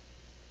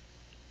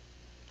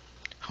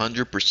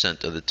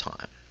 100% of the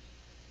time,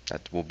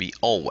 that will be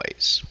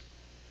always.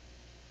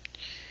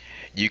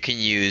 You can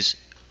use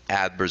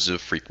adverbs of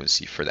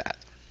frequency for that.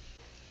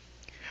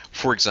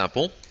 For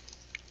example,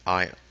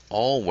 I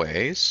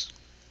always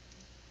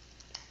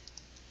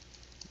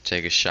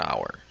take a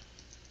shower.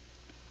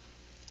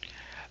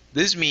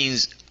 This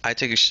means I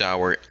take a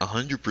shower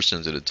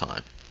 100% of the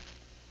time.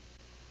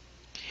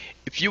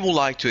 If you would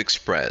like to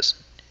express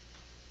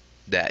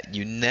that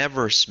you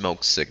never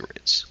smoke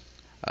cigarettes,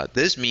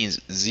 this means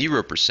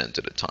 0%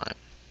 of the time.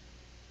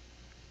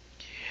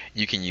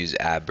 You can use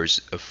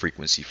adverbs of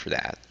frequency for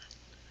that.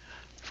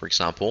 For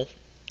example,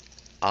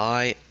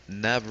 I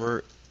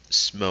never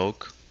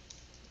smoke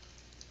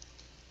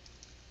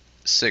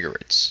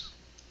cigarettes.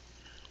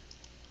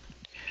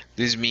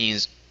 This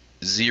means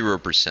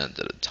 0%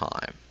 of the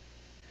time.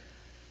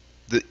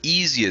 The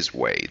easiest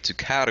way to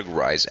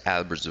categorize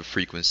adverbs of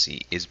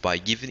frequency is by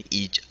giving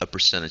each a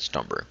percentage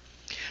number.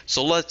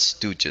 So let's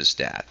do just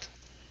that.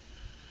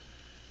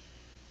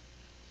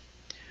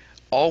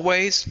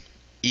 Always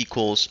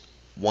equals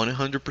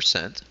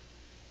 100%.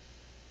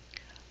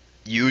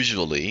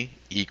 Usually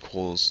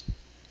equals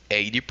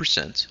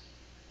 80%.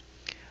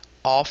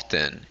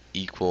 Often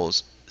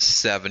equals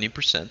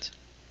 70%.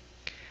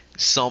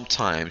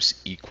 Sometimes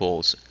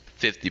equals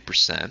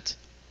 50%.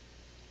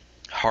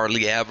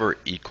 Hardly ever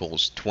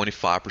equals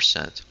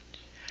 25%.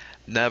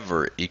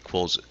 Never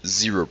equals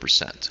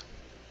 0%.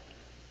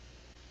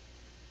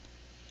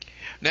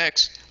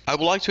 Next, I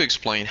would like to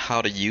explain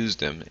how to use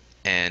them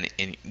and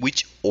in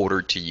which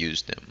order to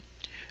use them.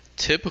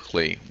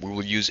 Typically, we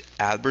will use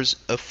adverbs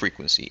of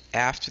frequency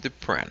after the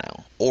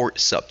pronoun or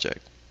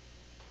subject.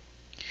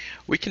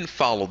 We can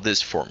follow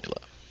this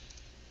formula.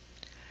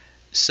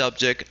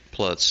 Subject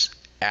plus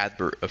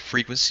adverb of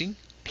frequency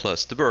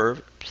plus the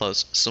verb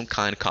plus some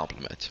kind of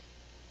complement.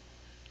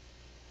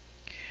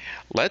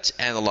 Let's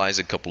analyze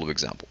a couple of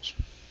examples.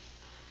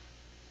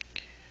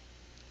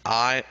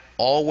 I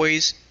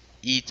always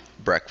eat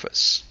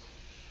breakfast.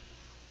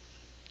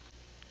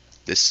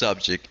 The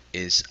subject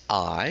is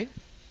I.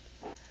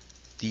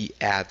 The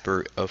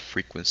adverb of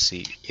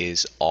frequency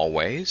is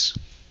always.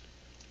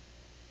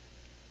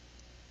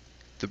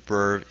 The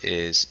verb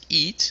is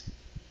eat.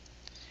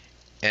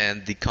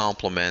 And the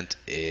complement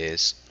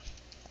is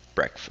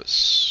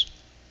breakfast.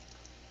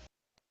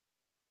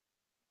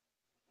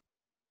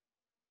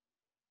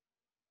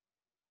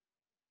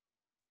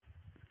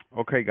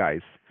 Okay,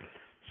 guys.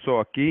 So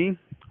aquí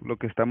lo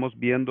que estamos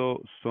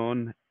viendo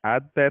son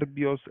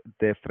adverbios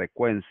de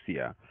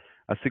frecuencia.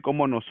 Así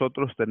como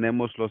nosotros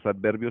tenemos los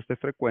adverbios de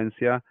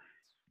frecuencia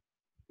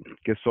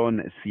que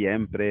son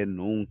siempre,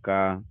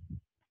 nunca,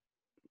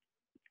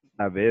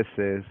 a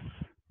veces.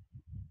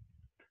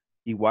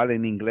 Igual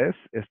en inglés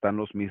están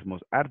los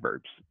mismos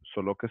adverbs,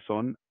 solo que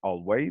son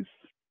always,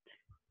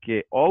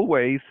 que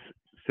always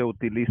se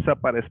utiliza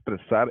para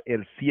expresar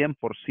el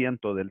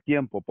 100% del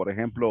tiempo. Por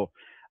ejemplo,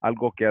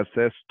 algo que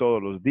haces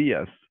todos los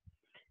días.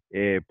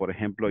 Por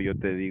ejemplo, yo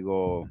te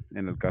digo,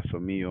 en el caso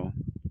mío,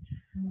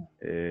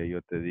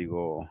 yo te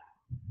digo,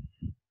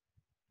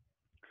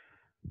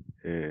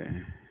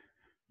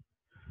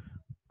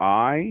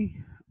 I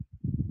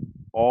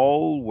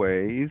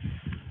always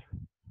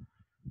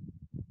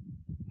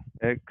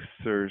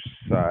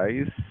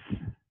exercise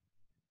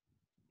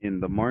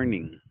in the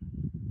morning.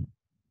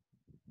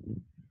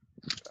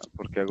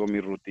 Porque hago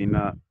mi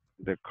rutina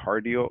de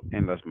cardio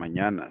en las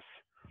mañanas.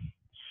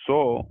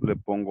 So, le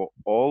pongo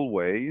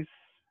always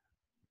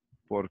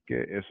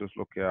porque eso es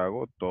lo que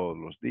hago todos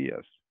los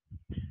días.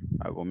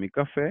 Hago mi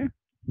café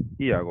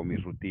y hago mi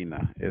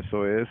rutina.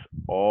 Eso es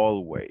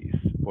always,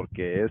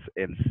 porque es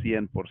el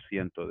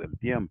 100% del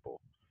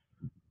tiempo.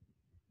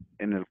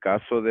 En el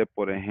caso de,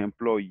 por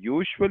ejemplo,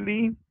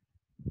 usually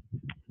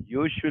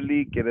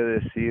quiere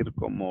decir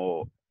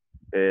como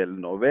el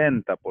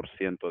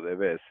 90% de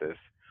veces.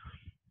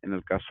 En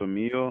el caso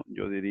mío,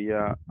 yo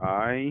diría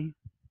I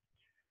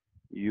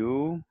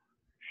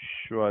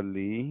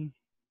usually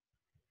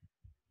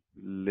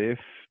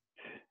lift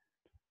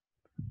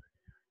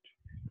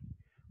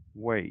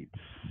weights.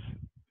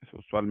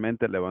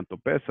 Usualmente levanto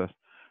pesas.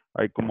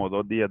 Hay como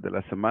 2 días de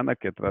la semana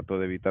que trato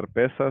de evitar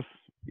pesas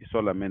y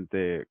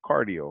solamente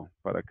cardio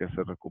para que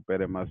se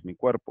recupere más mi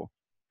cuerpo.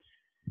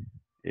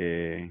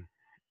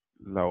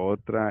 La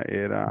otra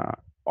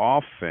era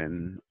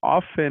often.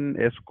 Often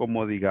es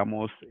como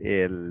digamos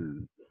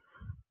el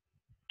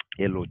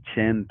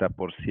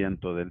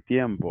 80% del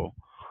tiempo.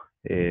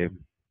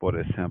 Por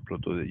ejemplo,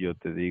 yo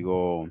te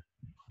digo,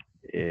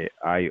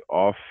 I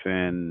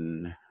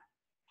often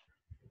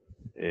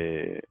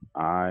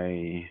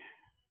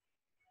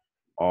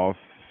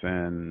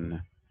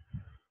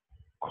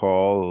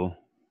call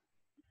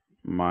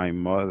my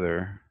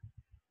mother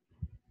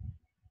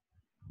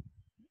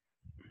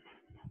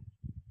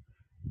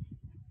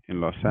in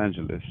Los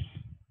Angeles.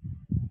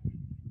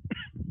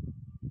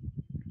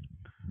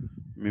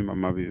 Mi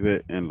mamá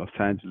vive en Los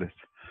Angeles.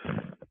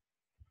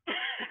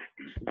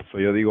 So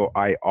yo digo,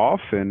 I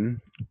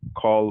often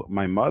call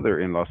my mother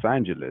in Los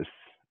Angeles,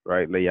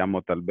 right? Le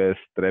llamo tal vez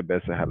 3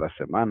 veces a la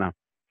semana,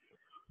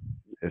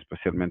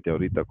 especialmente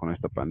ahorita con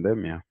esta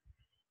pandemia.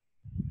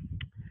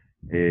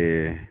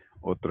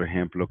 Otro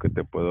ejemplo que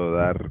te puedo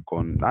dar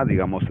con,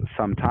 digamos,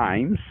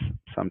 sometimes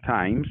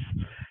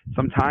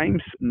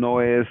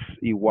no es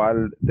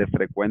igual de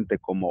frecuente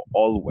como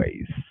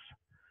always.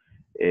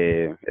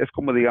 Es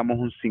como, digamos,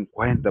 un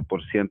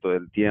 50%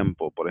 del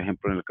tiempo. Por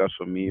ejemplo, en el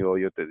caso mío,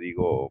 yo te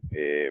digo,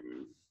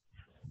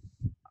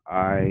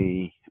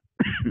 I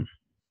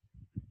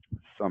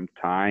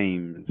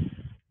sometimes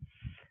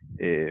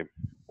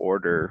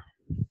order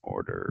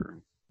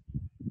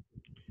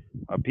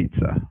a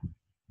pizza,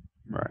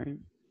 right?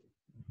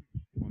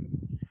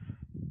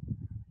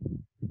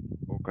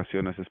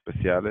 Ocasiones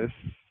especiales.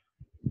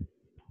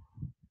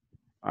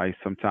 I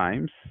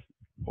sometimes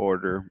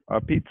order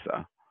a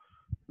pizza,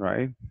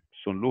 right?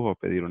 Es un lujo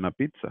pedir una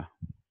pizza.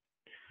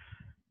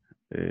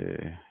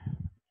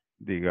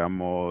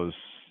 Digamos,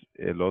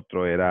 el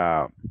otro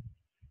era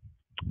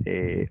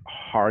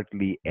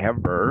hardly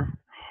ever.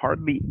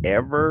 Hardly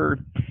ever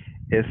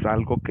es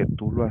algo que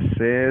tú lo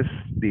haces,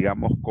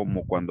 digamos,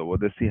 como cuando vos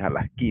decís a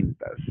las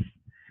quintas.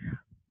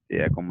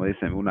 Como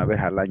dicen, una vez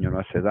al año no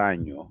hace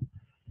daño.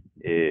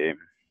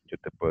 Yo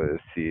te puedo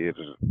decir,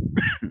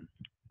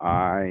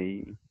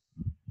 I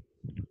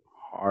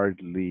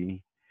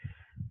hardly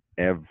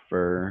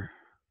ever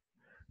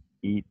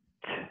eat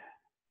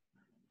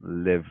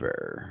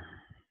liver.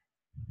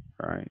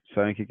 Right.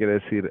 ¿Saben qué quiere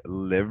decir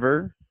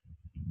liver?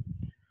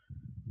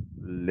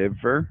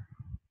 Liver.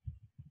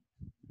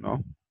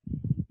 ¿No?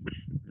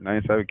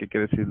 ¿Nadie sabe qué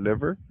quiere decir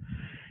liver?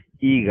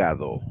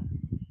 Hígado.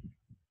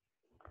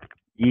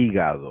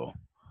 Hígado.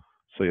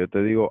 So yo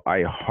te digo,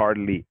 I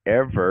hardly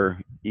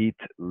ever eat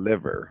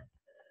liver.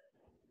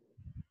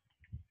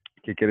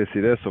 ¿Qué quiere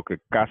decir eso? Que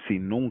casi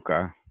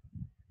nunca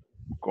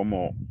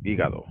como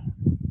hígado.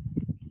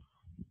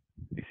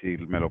 Y si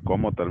me lo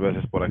como, tal vez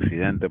es por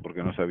accidente,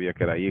 porque no sabía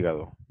que era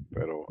hígado.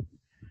 Pero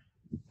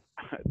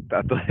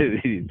trato de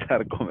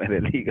evitar comer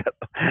el hígado.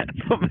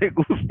 No me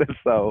gusta el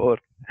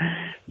sabor.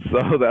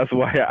 So that's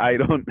why I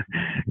don't,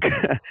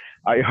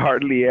 I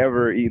hardly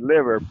ever eat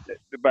liver.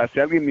 Si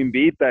alguien me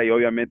invita y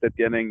obviamente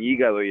tienen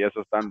hígado y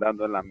eso están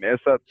dando en la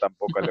mesa,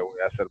 tampoco le voy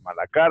a hacer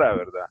mala cara,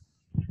 ¿verdad?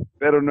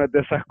 Pero no es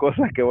de esas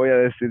cosas que voy a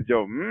decir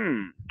yo,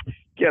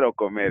 quiero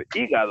comer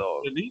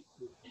hígado.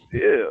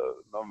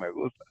 Ew, no me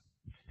gusta.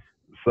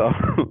 So,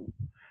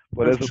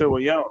 por eso.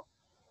 Cebollado.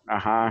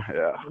 Ajá,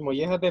 yeah.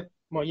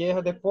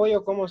 Mollejas de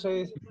pollo, ¿cómo se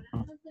dice?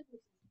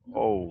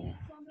 Oh.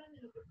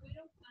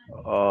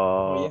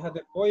 Mollejas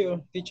de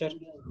pollo, teacher.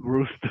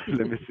 Rooster,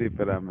 let me see,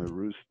 espérame,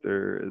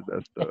 rooster,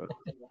 that's the,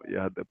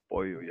 yeah, de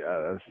pollo,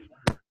 yeah,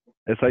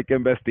 esa hay que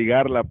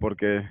investigarla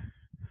porque,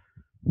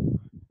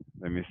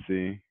 let me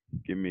see,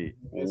 give me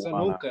Eso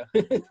one. nunca.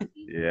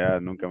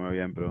 Yeah, nunca me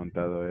habían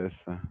preguntado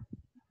esa.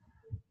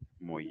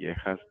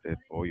 Mollejas de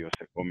pollo,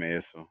 se come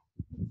eso.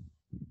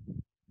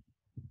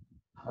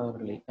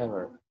 Hardly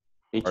ever.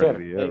 Teacher.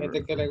 Hardly Hay ever.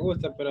 gente que le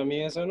gusta, pero a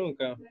mí eso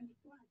nunca.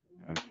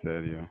 En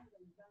serio.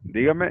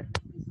 Dígame.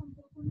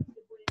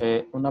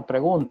 Una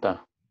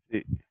pregunta.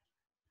 Sí.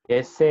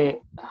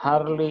 Ese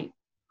hardly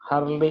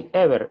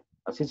ever,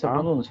 así se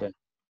pronuncia.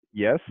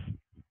 Yes.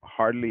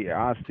 Hardly,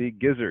 sí,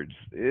 gizzards.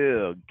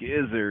 Ew,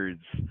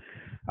 gizzards.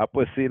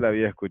 Pues sí, la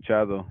había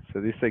escuchado. Se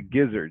dice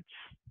gizzards.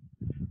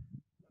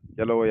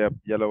 Ya lo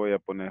voy a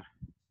poner.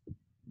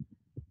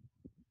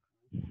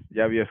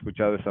 Ya había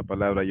escuchado esa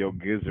palabra yo,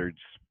 gizzards,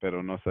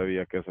 pero no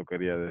sabía qué eso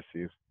quería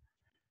decir.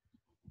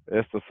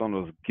 Estos son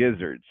los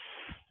gizzards.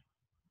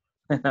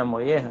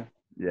 Molleja.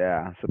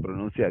 Yeah, se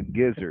pronuncia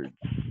gizzards.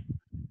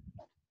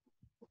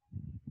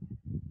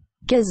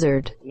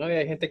 Gizzard. No,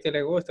 hay gente que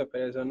le gusta,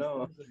 pero eso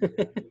no.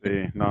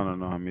 Sí, no,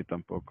 a mí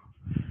tampoco.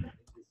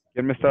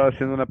 ¿Quién me estaba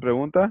haciendo una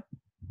pregunta?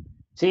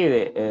 Sí,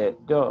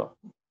 yo.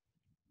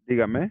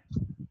 Dígame.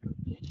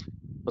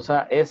 O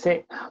sea,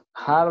 ese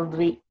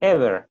hardly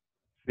ever.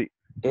 Sí.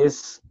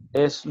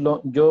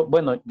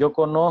 Yo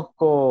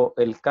conozco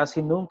el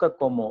casi nunca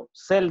como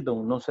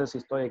seldom, no sé si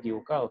estoy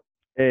equivocado.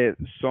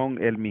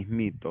 Son el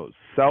mismito.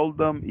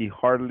 Seldom y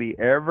hardly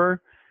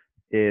ever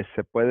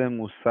se pueden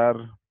usar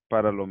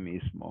para lo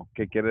mismo.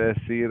 ¿Qué quiere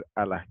decir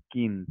a las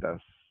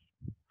quintas?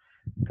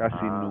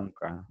 Casi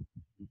nunca.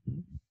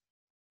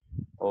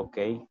 Ok.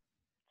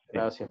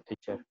 Gracias,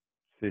 teacher.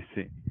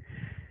 Sí.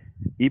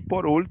 Y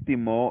por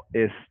último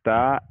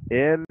está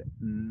el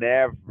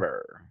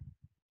never.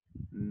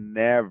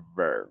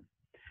 Never.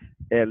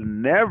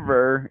 El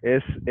never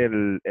es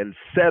el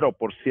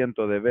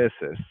 0% de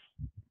veces.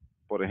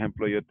 Por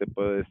ejemplo, yo te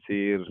puedo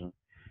decir,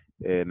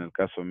 en el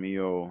caso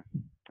mío,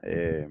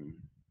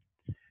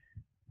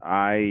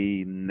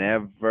 I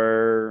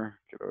never,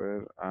 quiero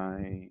ver,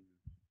 I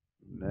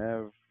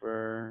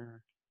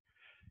never,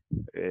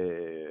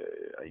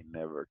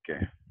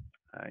 ¿qué?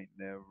 I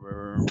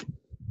never.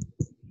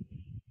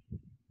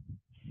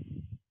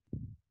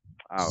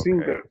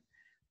 Okay.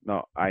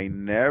 No, I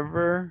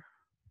never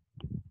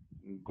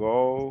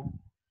go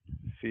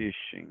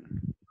fishing.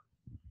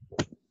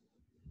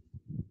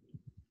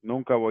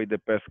 Nunca voy de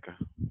pesca.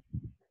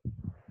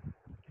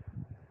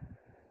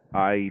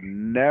 I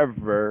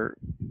never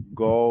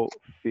go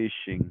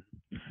fishing.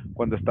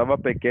 Cuando estaba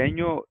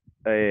pequeño,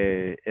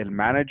 el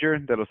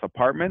manager de los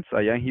apartments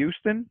allá en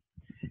Houston,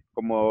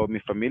 como mi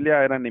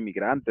familia eran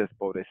inmigrantes,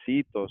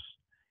 pobrecitos,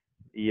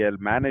 y el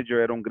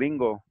manager era un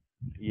gringo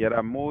y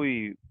era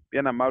muy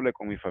bien amable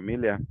con mi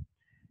familia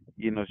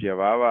y nos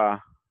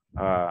llevaba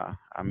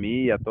a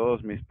mí y a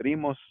todos mis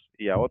primos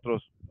y a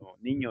otros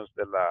niños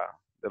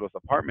de los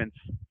apartments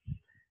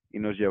y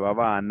nos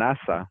llevaba a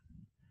NASA.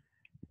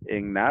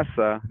 En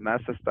NASA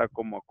está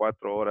como a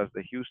 4 horas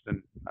de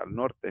Houston al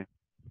norte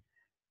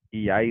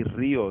y hay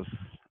ríos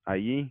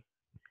allí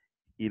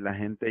y la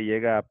gente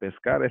llega a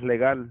pescar, es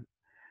legal,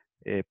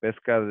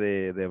 pesca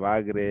de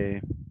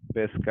bagre,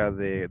 pesca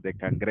de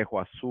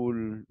cangrejo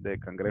azul, de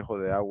cangrejo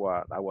de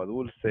agua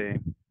dulce.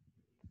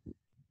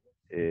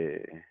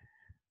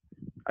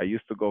 I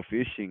used to go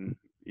fishing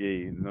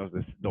y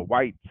The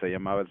White se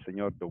llamaba el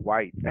señor, The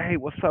White. Hey,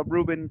 what's up,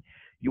 Ruben?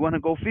 You want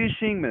to go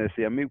fishing? Me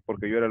decía a mí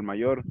porque yo era el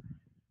mayor.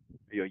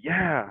 Y yo,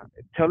 yeah,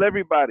 tell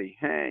everybody.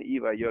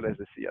 Iba yo les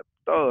decía a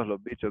todos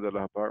los bichos de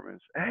los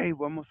apartments, hey,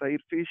 vamos a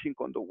ir fishing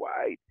con The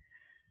White.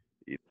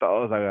 Y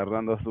todos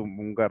agarrando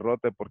un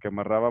garrote porque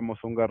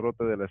amarrábamos un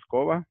garrote de la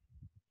escoba.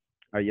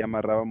 Ahí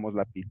amarrábamos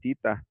la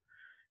pitita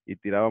y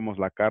tirábamos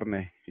la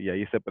carne y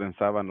ahí se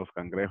prensaban los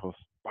cangrejos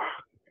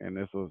en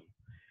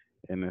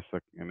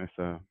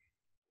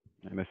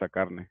esa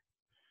carne.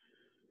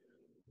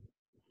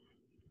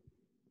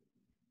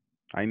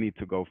 I need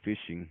to go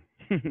fishing.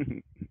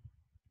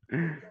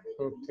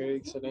 Ok,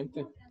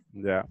 excelente.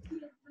 Ya.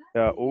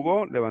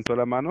 Hugo, levantó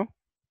la mano.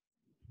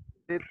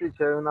 Sí,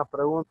 teacher, una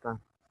pregunta.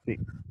 Sí.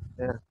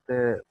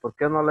 ¿Por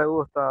qué no le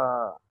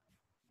gusta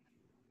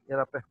ir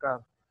a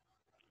pescar?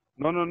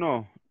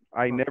 No.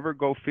 I never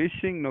go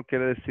fishing no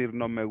quiere decir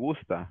no me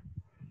gusta.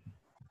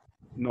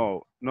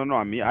 No.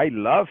 A mí, I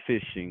love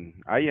fishing.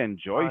 I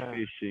enjoy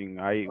fishing.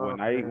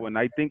 When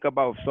I think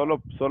about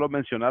solo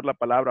mencionar la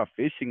palabra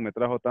fishing me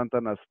trajo tanta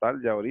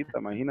nostalgia ahorita,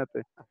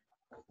 imagínate.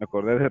 Me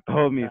acordé de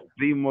todos mis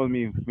primos,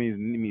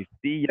 mis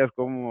tías,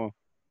 como,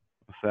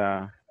 o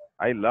sea,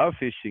 I love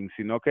fishing,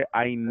 sino que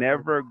I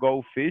never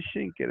go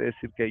fishing quiere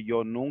decir que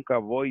yo nunca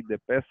voy de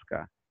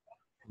pesca.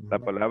 La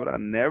palabra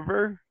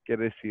never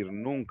quiere decir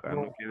nunca,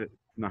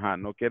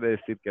 no quiere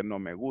decir que no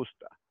me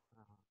gusta.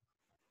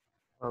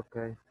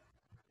 Okay.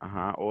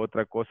 Ajá,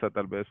 otra cosa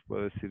tal vez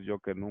puedo decir yo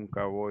que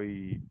nunca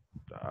voy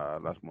a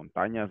las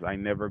montañas. I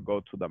never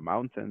go to the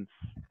mountains.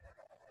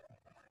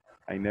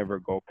 I never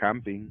go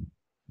camping.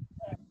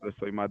 Siempre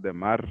soy más de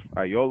mar.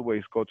 I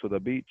always go to the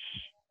beach.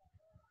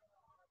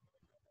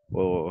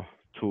 O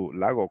to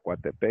Lago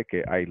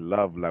Coatepeque. I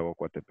love Lago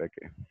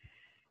Coatepeque.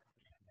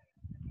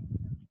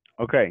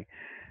 Ok,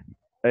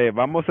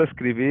 vamos a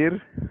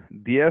escribir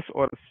 10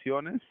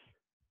 oraciones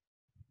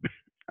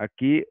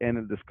aquí en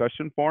el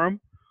discussion forum.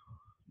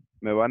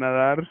 Me van a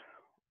dar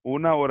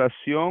una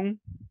oración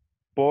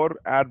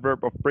por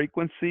adverb of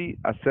frequency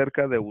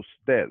acerca de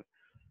usted.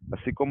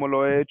 Así como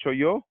lo he hecho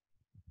yo,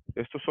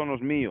 estos son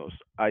los míos.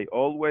 I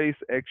always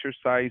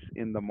exercise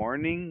in the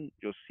morning.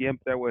 Yo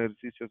siempre hago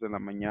ejercicios en la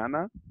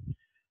mañana.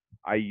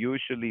 I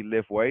usually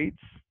lift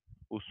weights.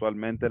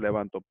 Usualmente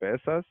levanto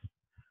pesas.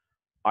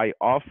 I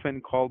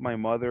often call my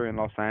mother in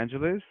Los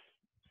Angeles.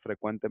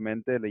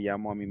 Frecuentemente le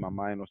llamo a mi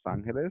mamá en Los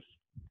Ángeles.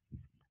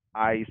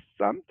 I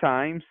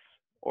sometimes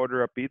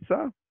order a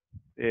pizza.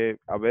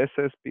 A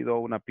veces pido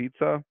una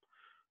pizza.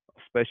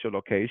 Special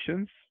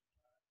occasions.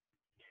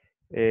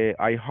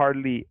 I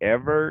hardly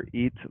ever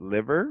eat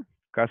liver.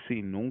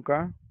 Casi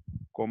nunca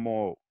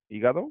como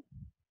hígado.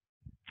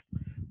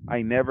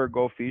 I never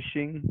go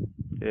fishing.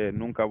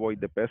 Nunca voy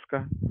de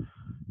pesca.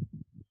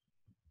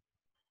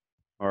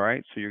 All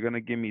right, so you're going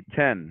to give me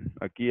 10.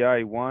 Aquí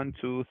hay 1,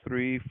 2,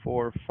 3,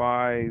 4,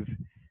 5,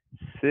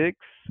 6.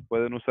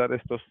 Pueden usar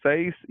estos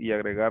 6 y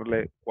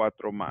agregarle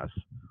 4 más.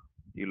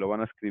 Y lo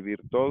van a escribir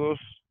todos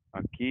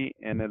aquí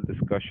en el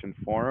discussion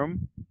forum.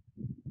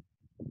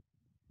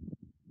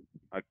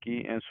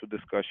 Aquí en su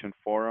discussion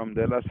forum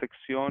de la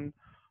sección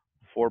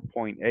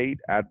 4.8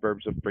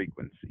 adverbs of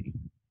frequency.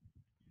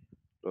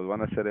 Los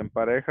van a hacer en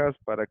parejas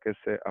para que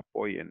se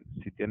apoyen.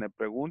 Si tiene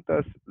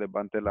preguntas,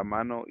 levante la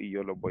mano y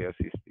yo los voy a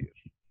asistir.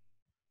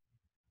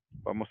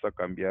 Vamos a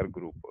cambiar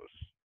grupos.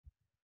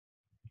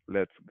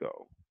 Let's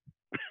go.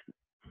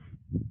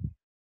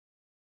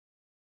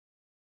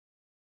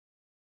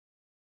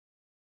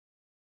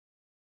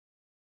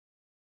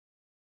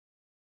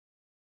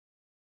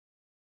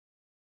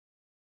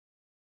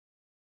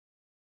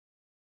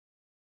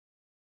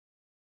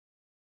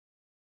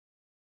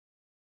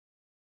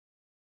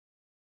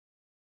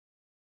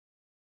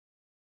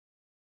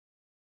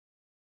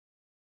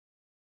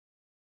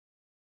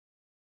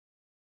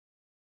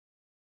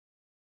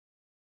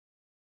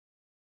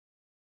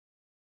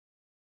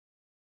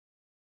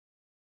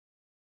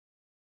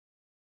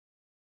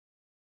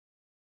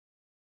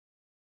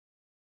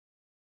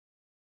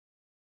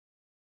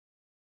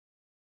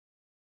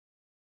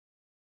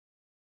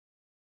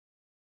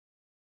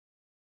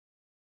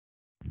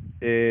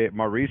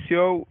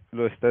 Mauricio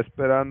lo está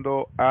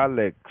esperando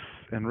Alex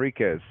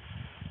Enríquez.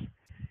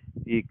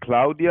 Y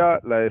Claudia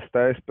la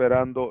está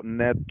esperando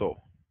Neto.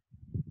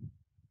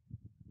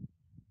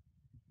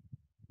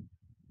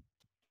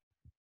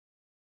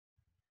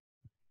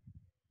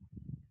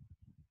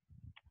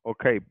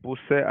 Ok,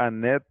 puse a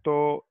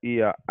Neto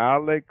y a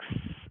Alex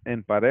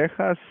en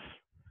parejas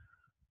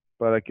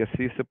para que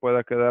así se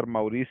pueda quedar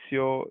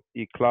Mauricio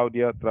y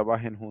Claudia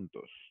trabajen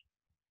juntos.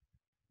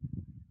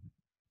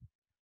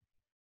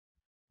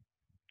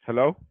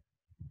 Hello?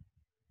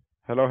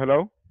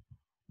 Hello?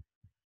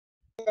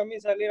 A mí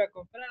salir a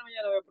comprar,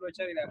 mañana voy a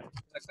aprovechar y ir a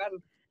sacarlo.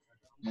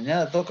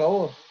 Mañana toca a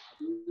vos.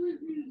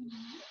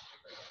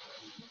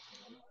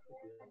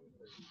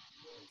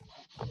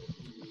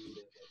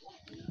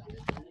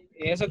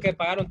 Y eso que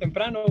pagaron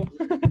temprano.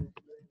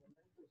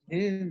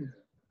 Sí,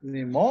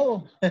 ni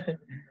modo.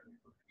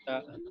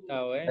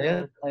 Está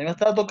bueno. A mí me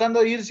estaba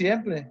tocando ir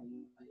siempre.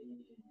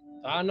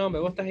 No, me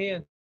gusta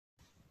ir.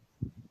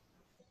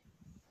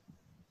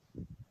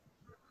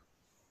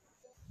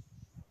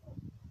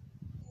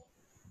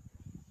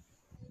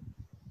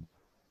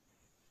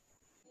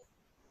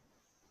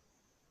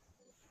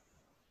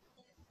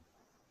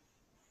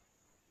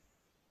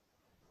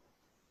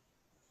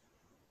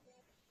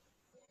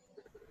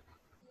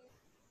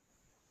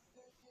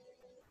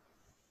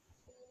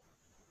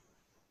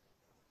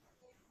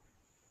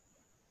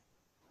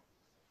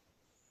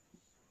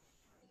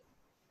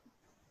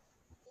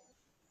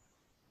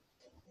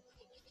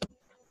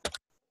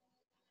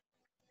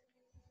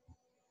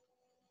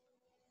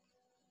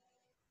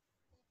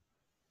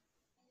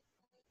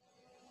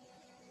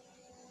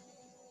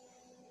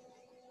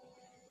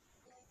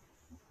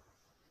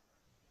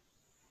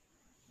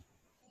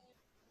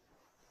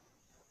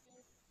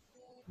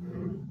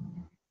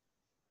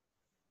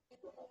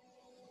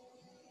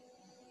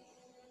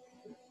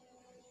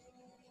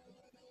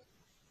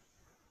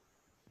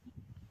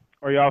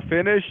 Are y'all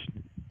finished?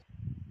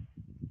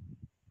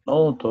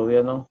 No,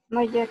 todavía no.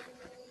 Not yet.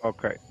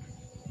 Okay.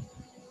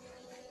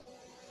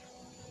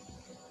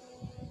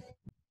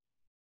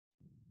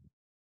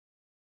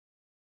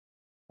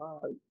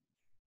 Ay,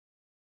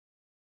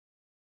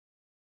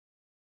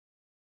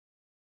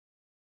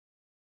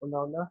 hola,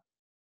 hola.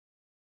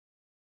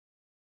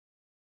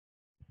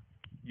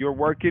 You're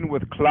working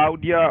with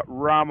Claudia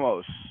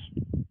Ramos.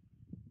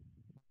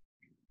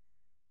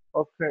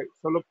 Ok,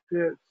 solo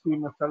que si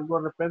me salgo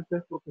de repente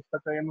es porque está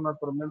cayendo una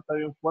tormenta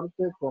bien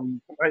fuerte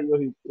con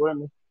rayos y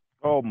truenos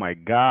Oh my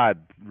God,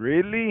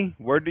 really?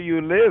 Where do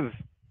you live?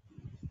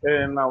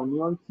 en la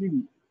Unión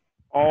City.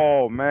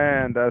 Oh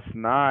man, that's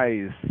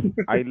nice.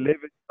 I live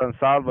in San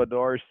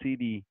Salvador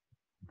City.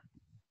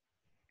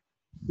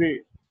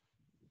 Sí,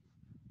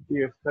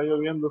 y está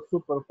lloviendo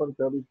súper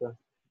fuerte ahorita.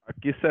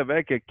 Aquí se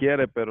ve que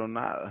quiere, pero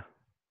nada.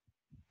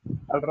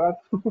 Al rato.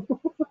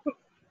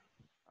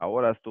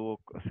 Ahora estuvo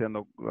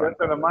haciendo Ya gran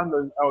te la calor.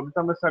 mando.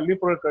 Ahorita me salí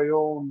porque cayó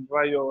un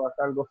rayo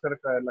acá algo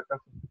cerca de la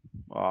casa.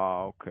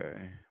 Ah,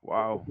 okay.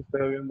 Wow. Aquí está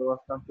lloviendo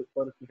bastante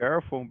fuerte.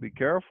 Careful, be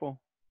careful.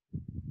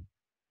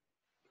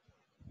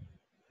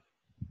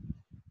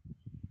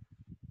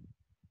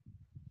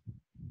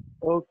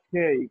 Ok,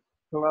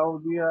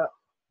 Claudia.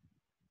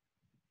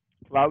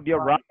 Claudia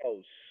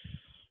Ramos.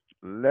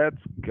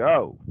 Let's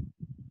go.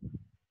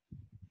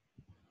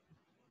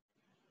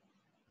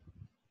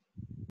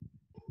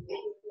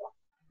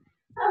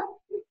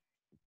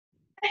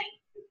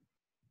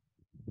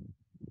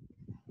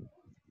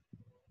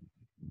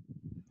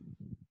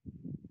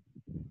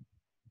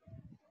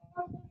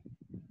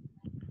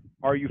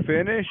 Are you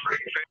finished?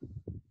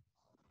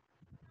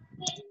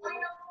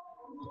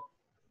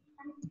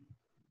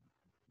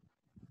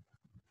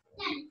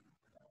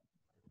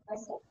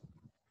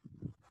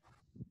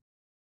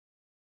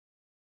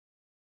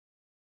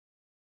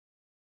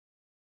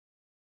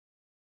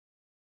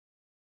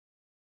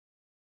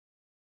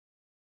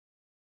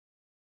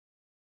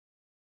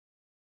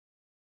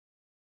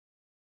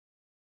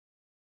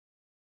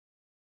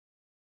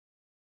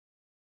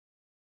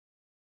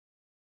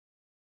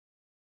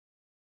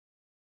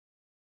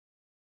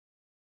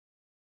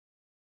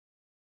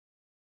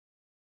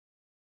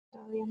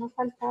 Todavía nos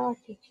faltaba,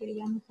 teacher,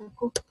 ya me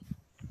sacó.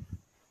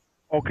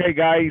 Okay,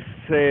 guys,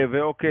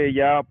 veo que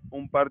ya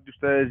un par de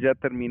ustedes ya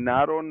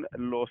terminaron.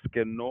 Los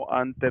que no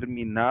han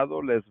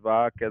terminado les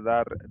va a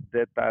quedar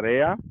de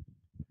tarea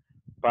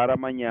para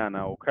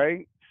mañana,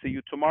 okay? See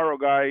you tomorrow,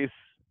 guys.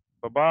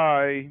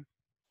 Bye-bye.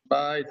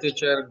 Bye,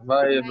 teacher.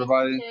 Bye,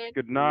 everybody.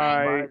 Good Bye,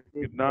 night.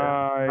 Good teacher.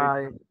 night.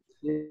 Night.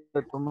 See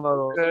you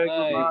tomorrow. Okay, good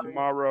See you night.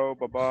 tomorrow.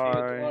 See you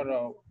Bye-bye.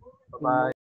 tomorrow. Bye.